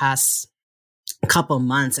her for the past couple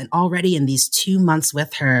months, and already in these 2 months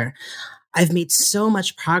with her, I've made so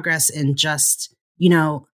much progress in just,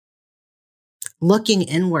 looking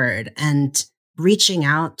inward and reaching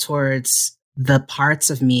out towards the parts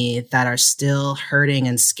of me that are still hurting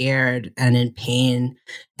and scared and in pain,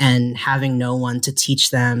 and having no one to teach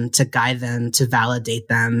them, to guide them, to validate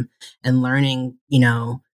them, and learning,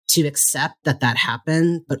 to accept that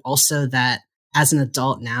happened, but also that as an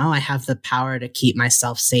adult now, I have the power to keep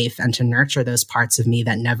myself safe and to nurture those parts of me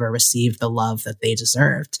that never received the love that they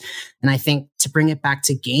deserved. And I think to bring it back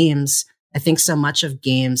to games, I think so much of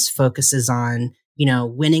games focuses on,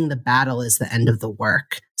 winning the battle is the end of the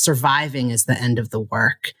work. Surviving is the end of the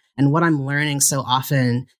work. And what I'm learning so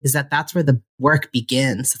often is that that's where the work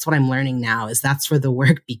begins. That's what I'm learning now, is that's where the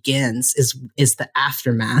work begins, is the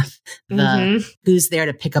aftermath. The who's there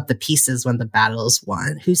to pick up the pieces when the battle is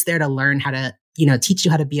won? Who's there to learn how to, teach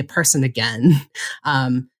you how to be a person again?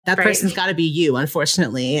 That person's got to be you,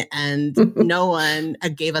 unfortunately. And no one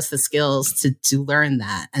gave us the skills to learn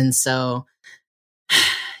that. And so,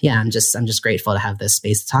 yeah, I'm just grateful to have this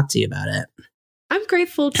space to talk to you about it. I'm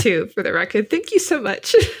grateful too, for the record. Thank you so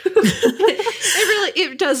much.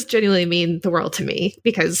 It does genuinely mean the world to me,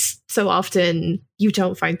 because so often you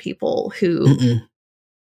don't find people who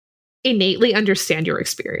innately understand your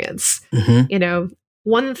experience.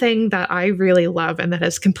 One thing that I really love and that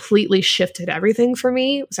has completely shifted everything for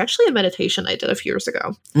me was actually a meditation I did a few years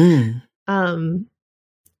ago.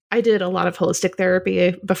 I did a lot of holistic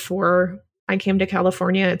therapy before I came to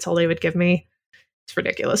California. It's all they would give me. It's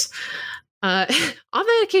ridiculous. On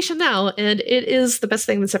medication now, and it is the best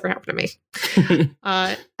thing that's ever happened to me.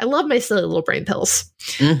 I love my silly little brain pills.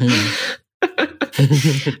 Mm-hmm.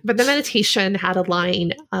 But the meditation had a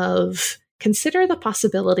line of consider the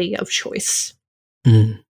possibility of choice.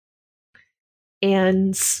 Mm.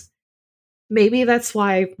 And maybe that's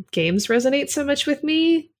why games resonate so much with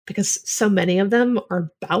me, because so many of them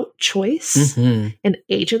are about choice and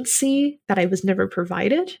agency that I was never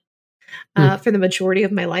provided for the majority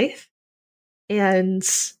of my life. And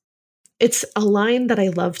it's a line that I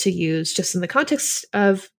love to use just in the context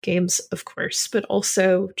of games, of course, but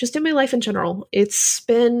also just in my life in general. It's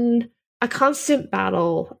been a constant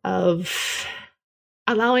battle of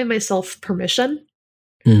allowing myself permission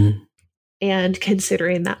and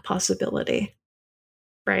considering that possibility,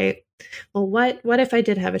 right? Well, what if I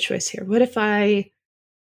did have a choice here? What if I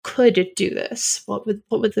could do this? What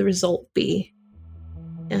would the result be?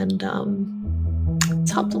 And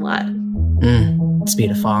it's helped a lot. It's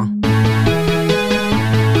beautiful.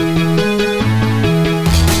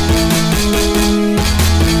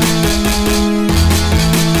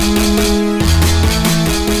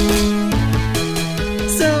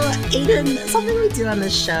 Aiden, something we do on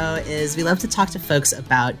this show is we love to talk to folks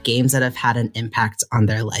about games that have had an impact on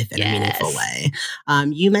their life in a meaningful way.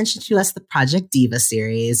 You mentioned to us the Project Diva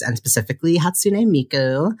series and specifically Hatsune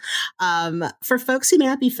Miku. For folks who may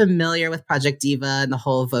not be familiar with Project Diva and the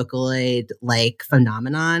whole Vocaloid-like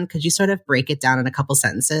phenomenon, could you sort of break it down in a couple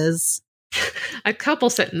sentences? A couple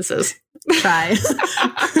sentences. Try.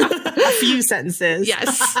 A few sentences.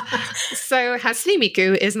 Yes. So Hatsune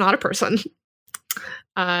Miku is not a person.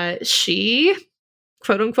 She,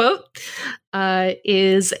 quote unquote,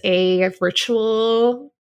 is a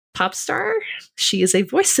virtual pop star. She is a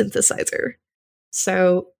voice synthesizer.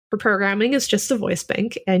 So her programming is just a voice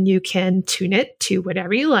bank, and you can tune it to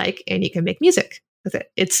whatever you like, and you can make music with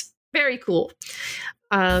it. It's very cool.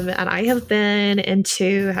 And I have been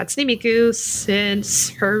into Hatsune Miku since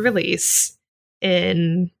her release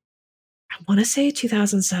in, I want to say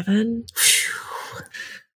 2007.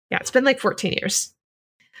 Yeah, it's been like 14 years.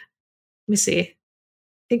 Let me see. I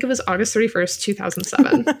think it was August 31st,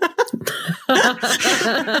 2007.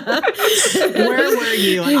 Where were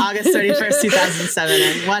you on August 31st, 2007?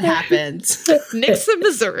 And what happened? Nixon,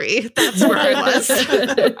 Missouri. That's where I was.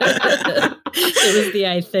 It was the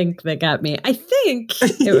I think that got me. I think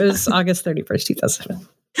it was August 31st, 2007.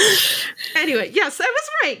 Anyway, yes, I was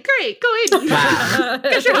right. Great. Go ahead. Wow.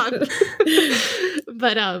 Good job.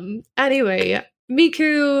 But anyway,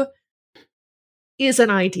 Miku is an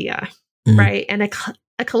idea. Right. And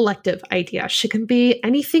a collective idea. She can be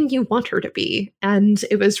anything you want her to be. And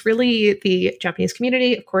it was really the Japanese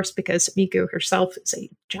community, of course, because Miku herself is a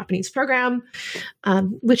Japanese program,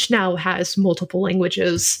 which now has multiple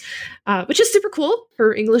languages, which is super cool.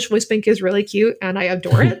 Her English voice bank is really cute, and I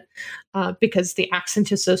adore it because the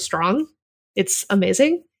accent is so strong. It's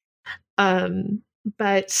amazing.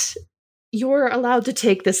 But you're allowed to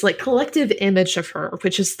take this like collective image of her,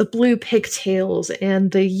 which is the blue pigtails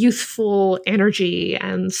and the youthful energy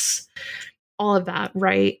and all of that,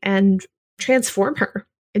 right? And transform her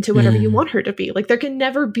into whatever you want her to be. Like there can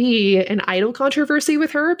never be an idol controversy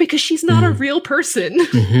with her because she's not a real person,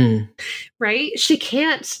 right? She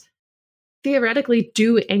can't theoretically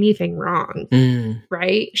do anything wrong,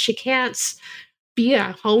 right? She can't be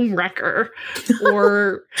a home wrecker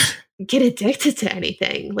or get addicted to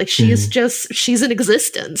anything. Like she's an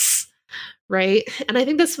existence, right? And I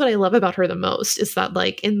think that's what I love about her the most is that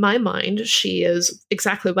like in my mind, she is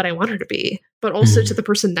exactly what I want her to be, but also to the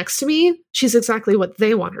person next to me, she's exactly what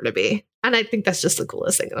they want her to be. And I think that's just the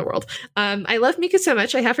coolest thing in the world. I love Miku so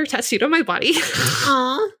much. I have her tattooed on my body.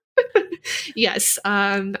 Aww. Yes.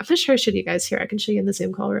 I'm not sure I should you guys here. I can show you in the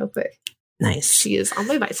Zoom call real quick. Nice. She is on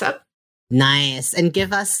my bicep. Nice. And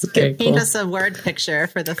paint us a word picture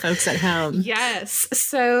for the folks at home. Yes.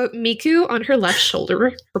 So Miku on her left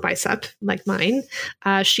shoulder, her bicep, like mine,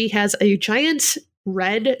 she has a giant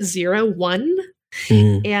red 01.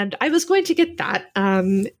 And I was going to get that.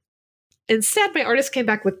 Instead, my artist came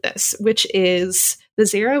back with this, which is the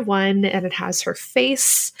 01, and it has her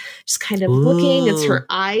face just kind of looking. It's her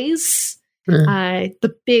eyes.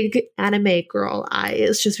 The big anime girl eye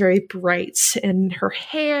is just very bright, and her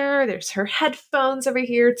hair, there's her headphones over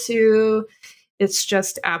here too. It's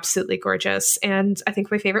just absolutely gorgeous. And I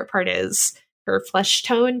think my favorite part is her flesh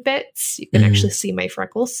tone bits, you can actually see my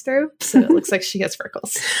freckles through. So it looks like she has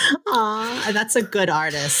freckles. Aw, that's a good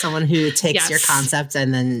artist. Someone who takes your concept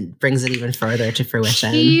and then brings it even further to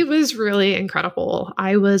fruition. He was really incredible.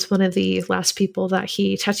 I was one of the last people that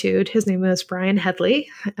he tattooed. His name was Brian Headley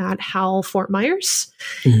at Hal Fort Myers.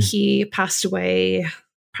 He passed away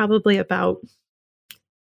probably about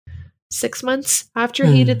 6 months after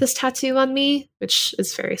he did this tattoo on me, which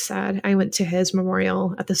is very sad. I went to his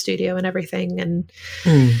memorial at the studio and everything. And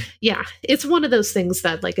yeah, it's one of those things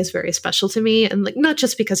that like is very special to me. And like, not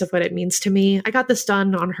just because of what it means to me. I got this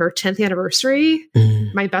done on her 10th anniversary.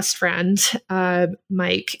 My best friend,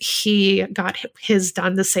 Mike, he got his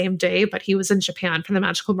done the same day, but he was in Japan for the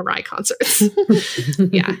Magical Mirai concerts.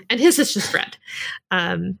 Yeah. And his is just red.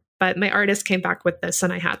 But my artist came back with this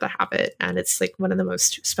and I had to have it. And it's like one of the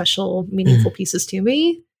most special, meaningful pieces to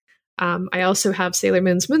me. I also have Sailor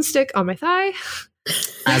Moon's Moonstick on my thigh.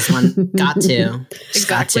 As one got to.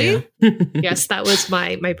 Exactly. Got to. Yes, that was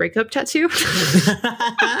my breakup tattoo.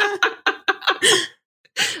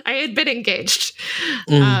 I had been engaged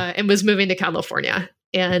and was moving to California.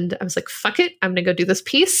 And I was like, fuck it. I'm going to go do this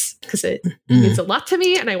piece because it means a lot to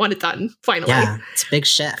me and I want it done finally. Yeah, it's a big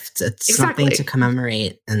shift. It's something to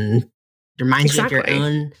commemorate and remind you of your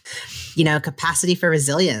own, capacity for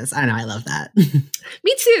resilience. I don't know. I love that.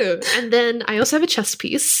 Me too. And then I also have a chest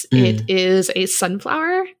piece. It is a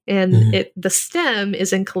sunflower and the stem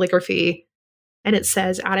is in calligraphy and it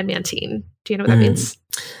says adamantine. Do you know what that means?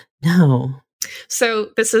 No. So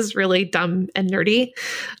this is really dumb and nerdy.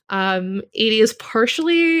 It is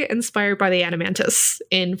partially inspired by the Adamantus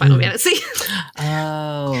in Final Fantasy.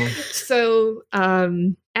 Oh. So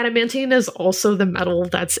adamantine is also the metal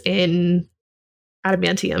that's in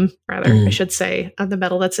adamantium, rather, I should say. The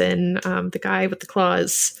metal that's in the guy with the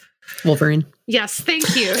claws. Wolverine. Yes,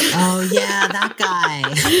 thank you. Oh, yeah, that guy.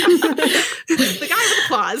 The guy with the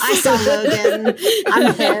claws. I saw Logan.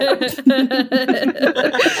 I'm hip.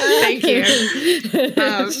 Thank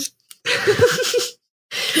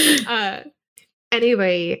you.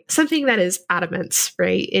 Anyway, something that is adamant,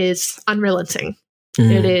 right, is unrelenting.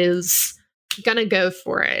 It is gonna go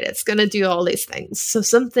for it. It's gonna do all these things. So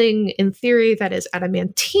something in theory that is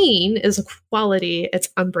adamantine is a quality. It's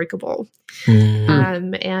unbreakable.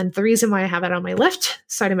 And the reason why I have it on my left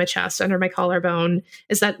side of my chest under my collarbone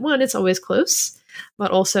is that one, it's always close,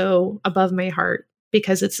 but also above my heart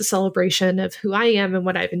because it's a celebration of who I am and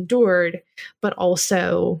what I've endured, but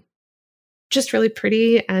also just really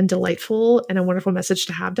pretty and delightful and a wonderful message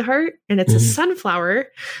to have to heart. And it's a sunflower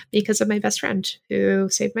because of my best friend who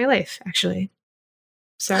saved my life, actually.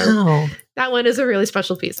 So that one is a really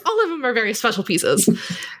special piece. All of them are very special pieces.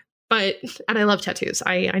 And I love tattoos.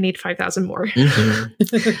 I need 5,000 more.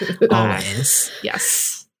 Always.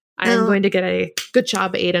 Yes. I'm going to get a good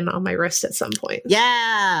job Aiden on my wrist at some point.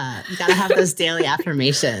 Yeah. You got to have those daily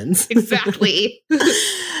affirmations. Exactly.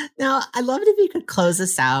 Now, I'd love it if you could close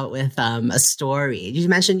us out with a story. You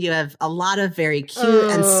mentioned you have a lot of very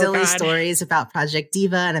cute and silly stories about Project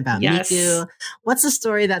Diva and about Miku. What's a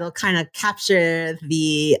story that'll kind of capture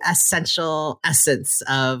the essential essence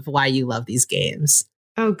of why you love these games?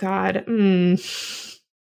 Oh, God. To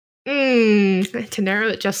narrow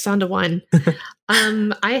it just down to one.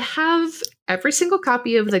 I have every single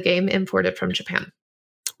copy of the game imported from Japan.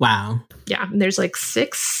 Wow. Yeah, there's like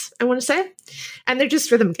 6, I want to say. And they're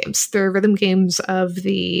just rhythm games. They're rhythm games of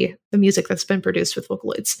the music that's been produced with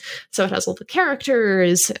Vocaloids. So it has all the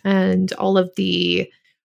characters and all of the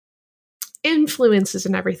influences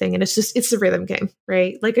and everything. And it's a rhythm game,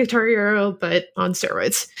 right? Like Guitar Hero, but on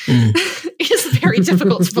steroids. It's very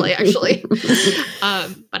difficult to play, actually.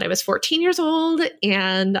 But I was 14 years old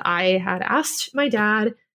and I had asked my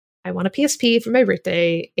dad, I want a PSP for my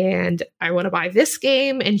birthday and I want to buy this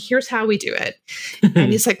game and here's how we do it.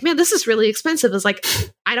 And he's like, man, this is really expensive. I was like,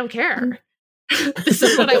 I don't care. This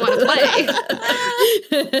is what I want to play.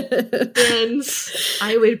 And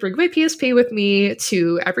I would bring my PSP with me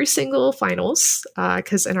to every single finals,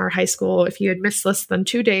 because in our high school, if you had missed less than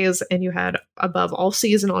 2 days and you had above all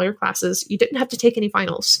C's in all your classes, you didn't have to take any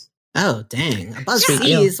finals. Oh, dang. Above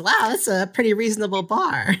C's. Wow, that's a pretty reasonable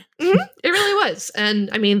bar. It really was. And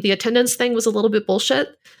I mean, the attendance thing was a little bit bullshit,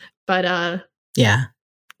 but yeah.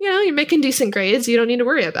 You're making decent grades. You don't need to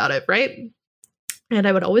worry about it, right? And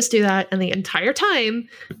I would always do that. And the entire time,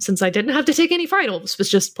 since I didn't have to take any finals, was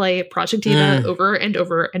just play Project Diva over and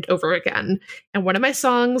over and over again. And one of my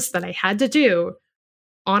songs that I had to do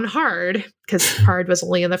on hard, because hard was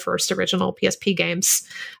only in the first original PSP games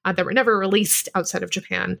that were never released outside of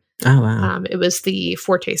Japan. Oh, wow. It was the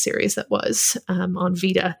Forte series that was on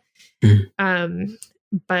Vita.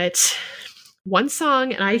 But one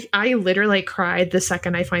song, and I literally cried the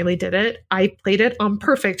second I finally did it. I played it on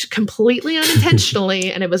perfect, completely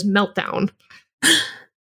unintentionally, and it was Meltdown.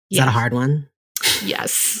 Is that a hard one?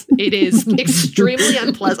 Yes, it is extremely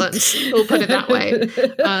unpleasant. We'll put it that way.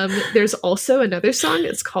 There's also another song.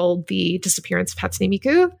 It's called The Disappearance of Hatsune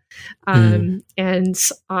Miku. And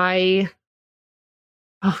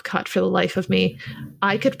oh God, for the life of me,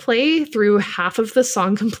 I could play through half of the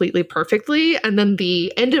song completely perfectly. And then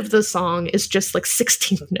the end of the song is just like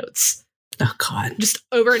 16 notes. Oh God. Just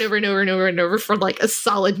over and over and over and over and over for like a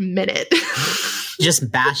solid minute.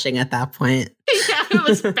 Just bashing at that point. Yeah, it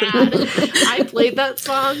was bad. I played that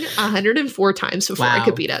song 104 times before I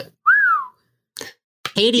could beat it.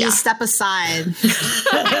 Hades, step aside.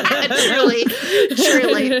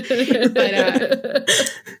 Truly. But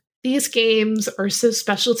these games are so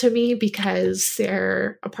special to me because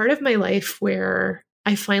they're a part of my life where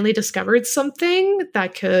I finally discovered something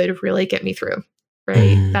that could really get me through,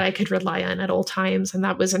 right? That I could rely on at all times. And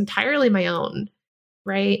that was entirely my own,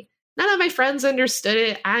 right? None of my friends understood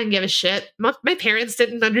it. I didn't give a shit. My parents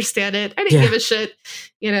didn't understand it. I didn't give a shit.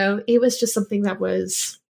 You know, it was just something that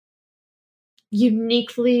was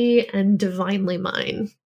uniquely and divinely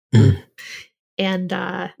mine. And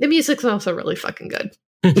the music's also really fucking good.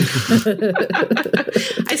 I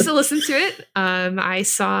still listen to it. I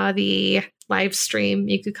saw the live stream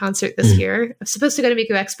Miku concert this year. I was supposed to go to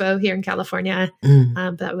Miku Expo here in California,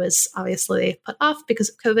 but that was obviously put off because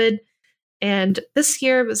of COVID. And this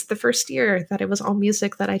year was the first year that it was all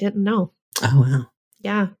music that I didn't know. Oh, wow.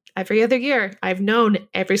 Yeah. Every other year, I've known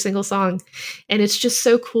every single song. And it's just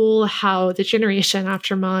so cool how the generation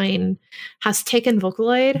after mine has taken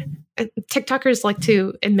Vocaloid. And TikTokers like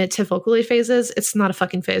to admit to Vocaloid phases. It's not a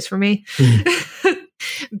fucking phase for me.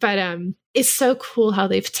 But it's so cool how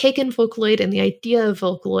they've taken Vocaloid and the idea of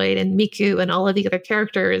Vocaloid and Miku and all of the other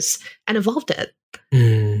characters and evolved it.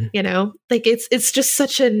 You know, like it's just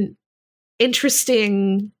such an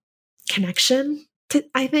interesting connection,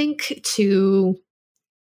 I think, to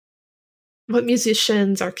what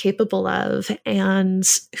musicians are capable of and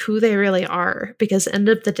who they really are. Because at the end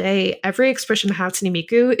of the day, every expression of Hatsune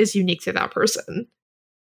Miku is unique to that person.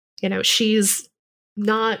 You know, she's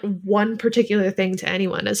not one particular thing to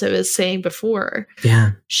anyone, as I was saying before.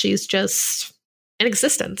 Yeah. She's just an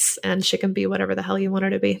existence, and she can be whatever the hell you want her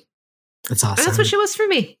to be. That's awesome. And that's what she was for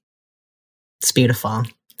me. It's beautiful.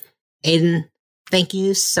 Aiden, thank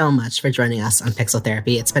you so much for joining us on Pixel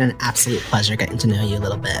Therapy. It's been an absolute pleasure getting to know you a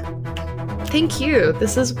little bit. Thank you.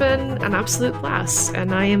 This has been an absolute blast,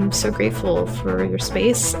 and I am so grateful for your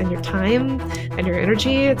space and your time and your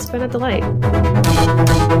energy. It's been a delight.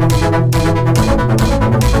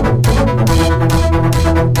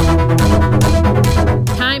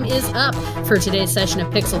 Time is up for today's session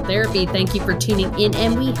of Pixel Therapy. Thank you for tuning in,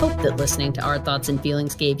 and we hope that listening to our thoughts and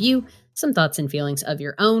feelings gave you some thoughts and feelings of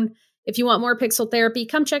your own. If you want more Pixel Therapy,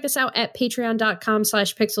 come check us out at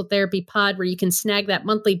patreon.com/pixeltherapypod, where you can snag that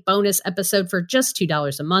monthly bonus episode for just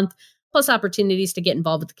 $2 a month, plus opportunities to get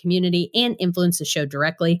involved with the community and influence the show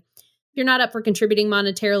directly. If you're not up for contributing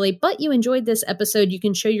monetarily, but you enjoyed this episode, you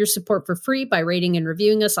can show your support for free by rating and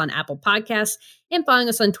reviewing us on Apple Podcasts and following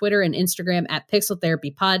us on Twitter and Instagram at Pixel Therapy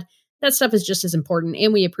Pod. That stuff is just as important,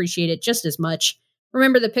 and we appreciate it just as much.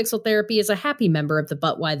 Remember that Pixel Therapy is a happy member of the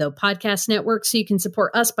But Why Though podcast network, so you can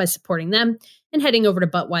support us by supporting them and heading over to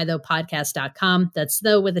butwhythoughpodcast.com. That's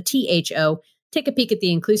though with a THO. Take a peek at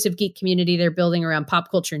the inclusive geek community they're building around pop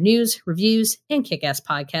culture news, reviews, and kick-ass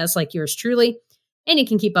podcasts like yours truly. And you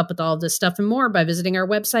can keep up with all of this stuff and more by visiting our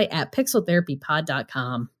website at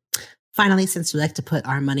pixeltherapypod.com. Finally, since we like to put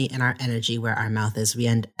our money and our energy where our mouth is, we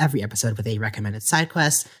end every episode with a recommended side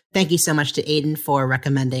quest. Thank you so much to Aiden for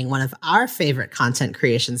recommending one of our favorite content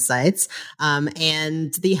creation sites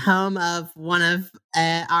and the home of one of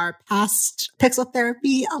our past Pixel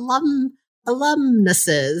Therapy alumni,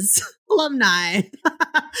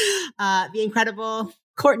 the incredible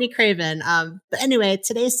Courtney Craven. But anyway,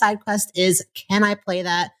 today's side quest is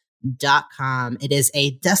caniplaythat.com. It is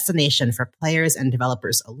a destination for players and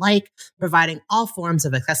developers alike, providing all forms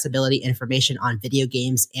of accessibility information on video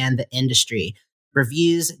games and the industry.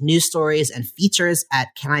 Reviews, news stories, and features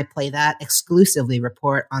at Can I Play That exclusively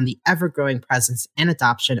report on the ever-growing presence and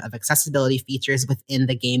adoption of accessibility features within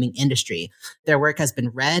the gaming industry. Their work has been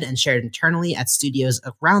read and shared internally at studios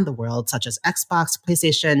around the world, such as Xbox,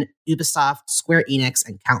 PlayStation, Ubisoft, Square Enix,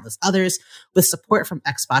 and countless others, with support from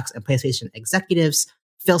Xbox and PlayStation executives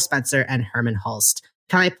Phil Spencer and Herman Hulst.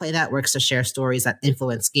 Can I Play That works to share stories that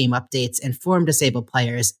influence game updates, inform disabled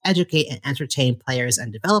players, educate and entertain players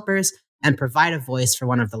and developers, and provide a voice for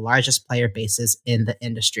one of the largest player bases in the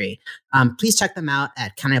industry. Please check them out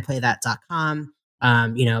at caniplaythat.com.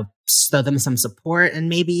 Throw them some support and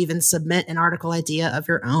maybe even submit an article idea of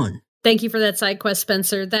your own. Thank you for that side quest,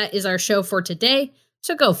 Spencer. That is our show for today.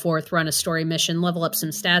 So go forth, run a story mission, level up some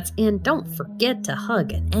stats, and don't forget to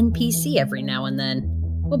hug an NPC every now and then.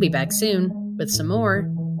 We'll be back soon with some more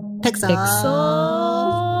Pixel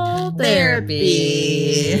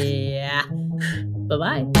Therapy. Yeah.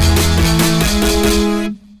 Bye-bye.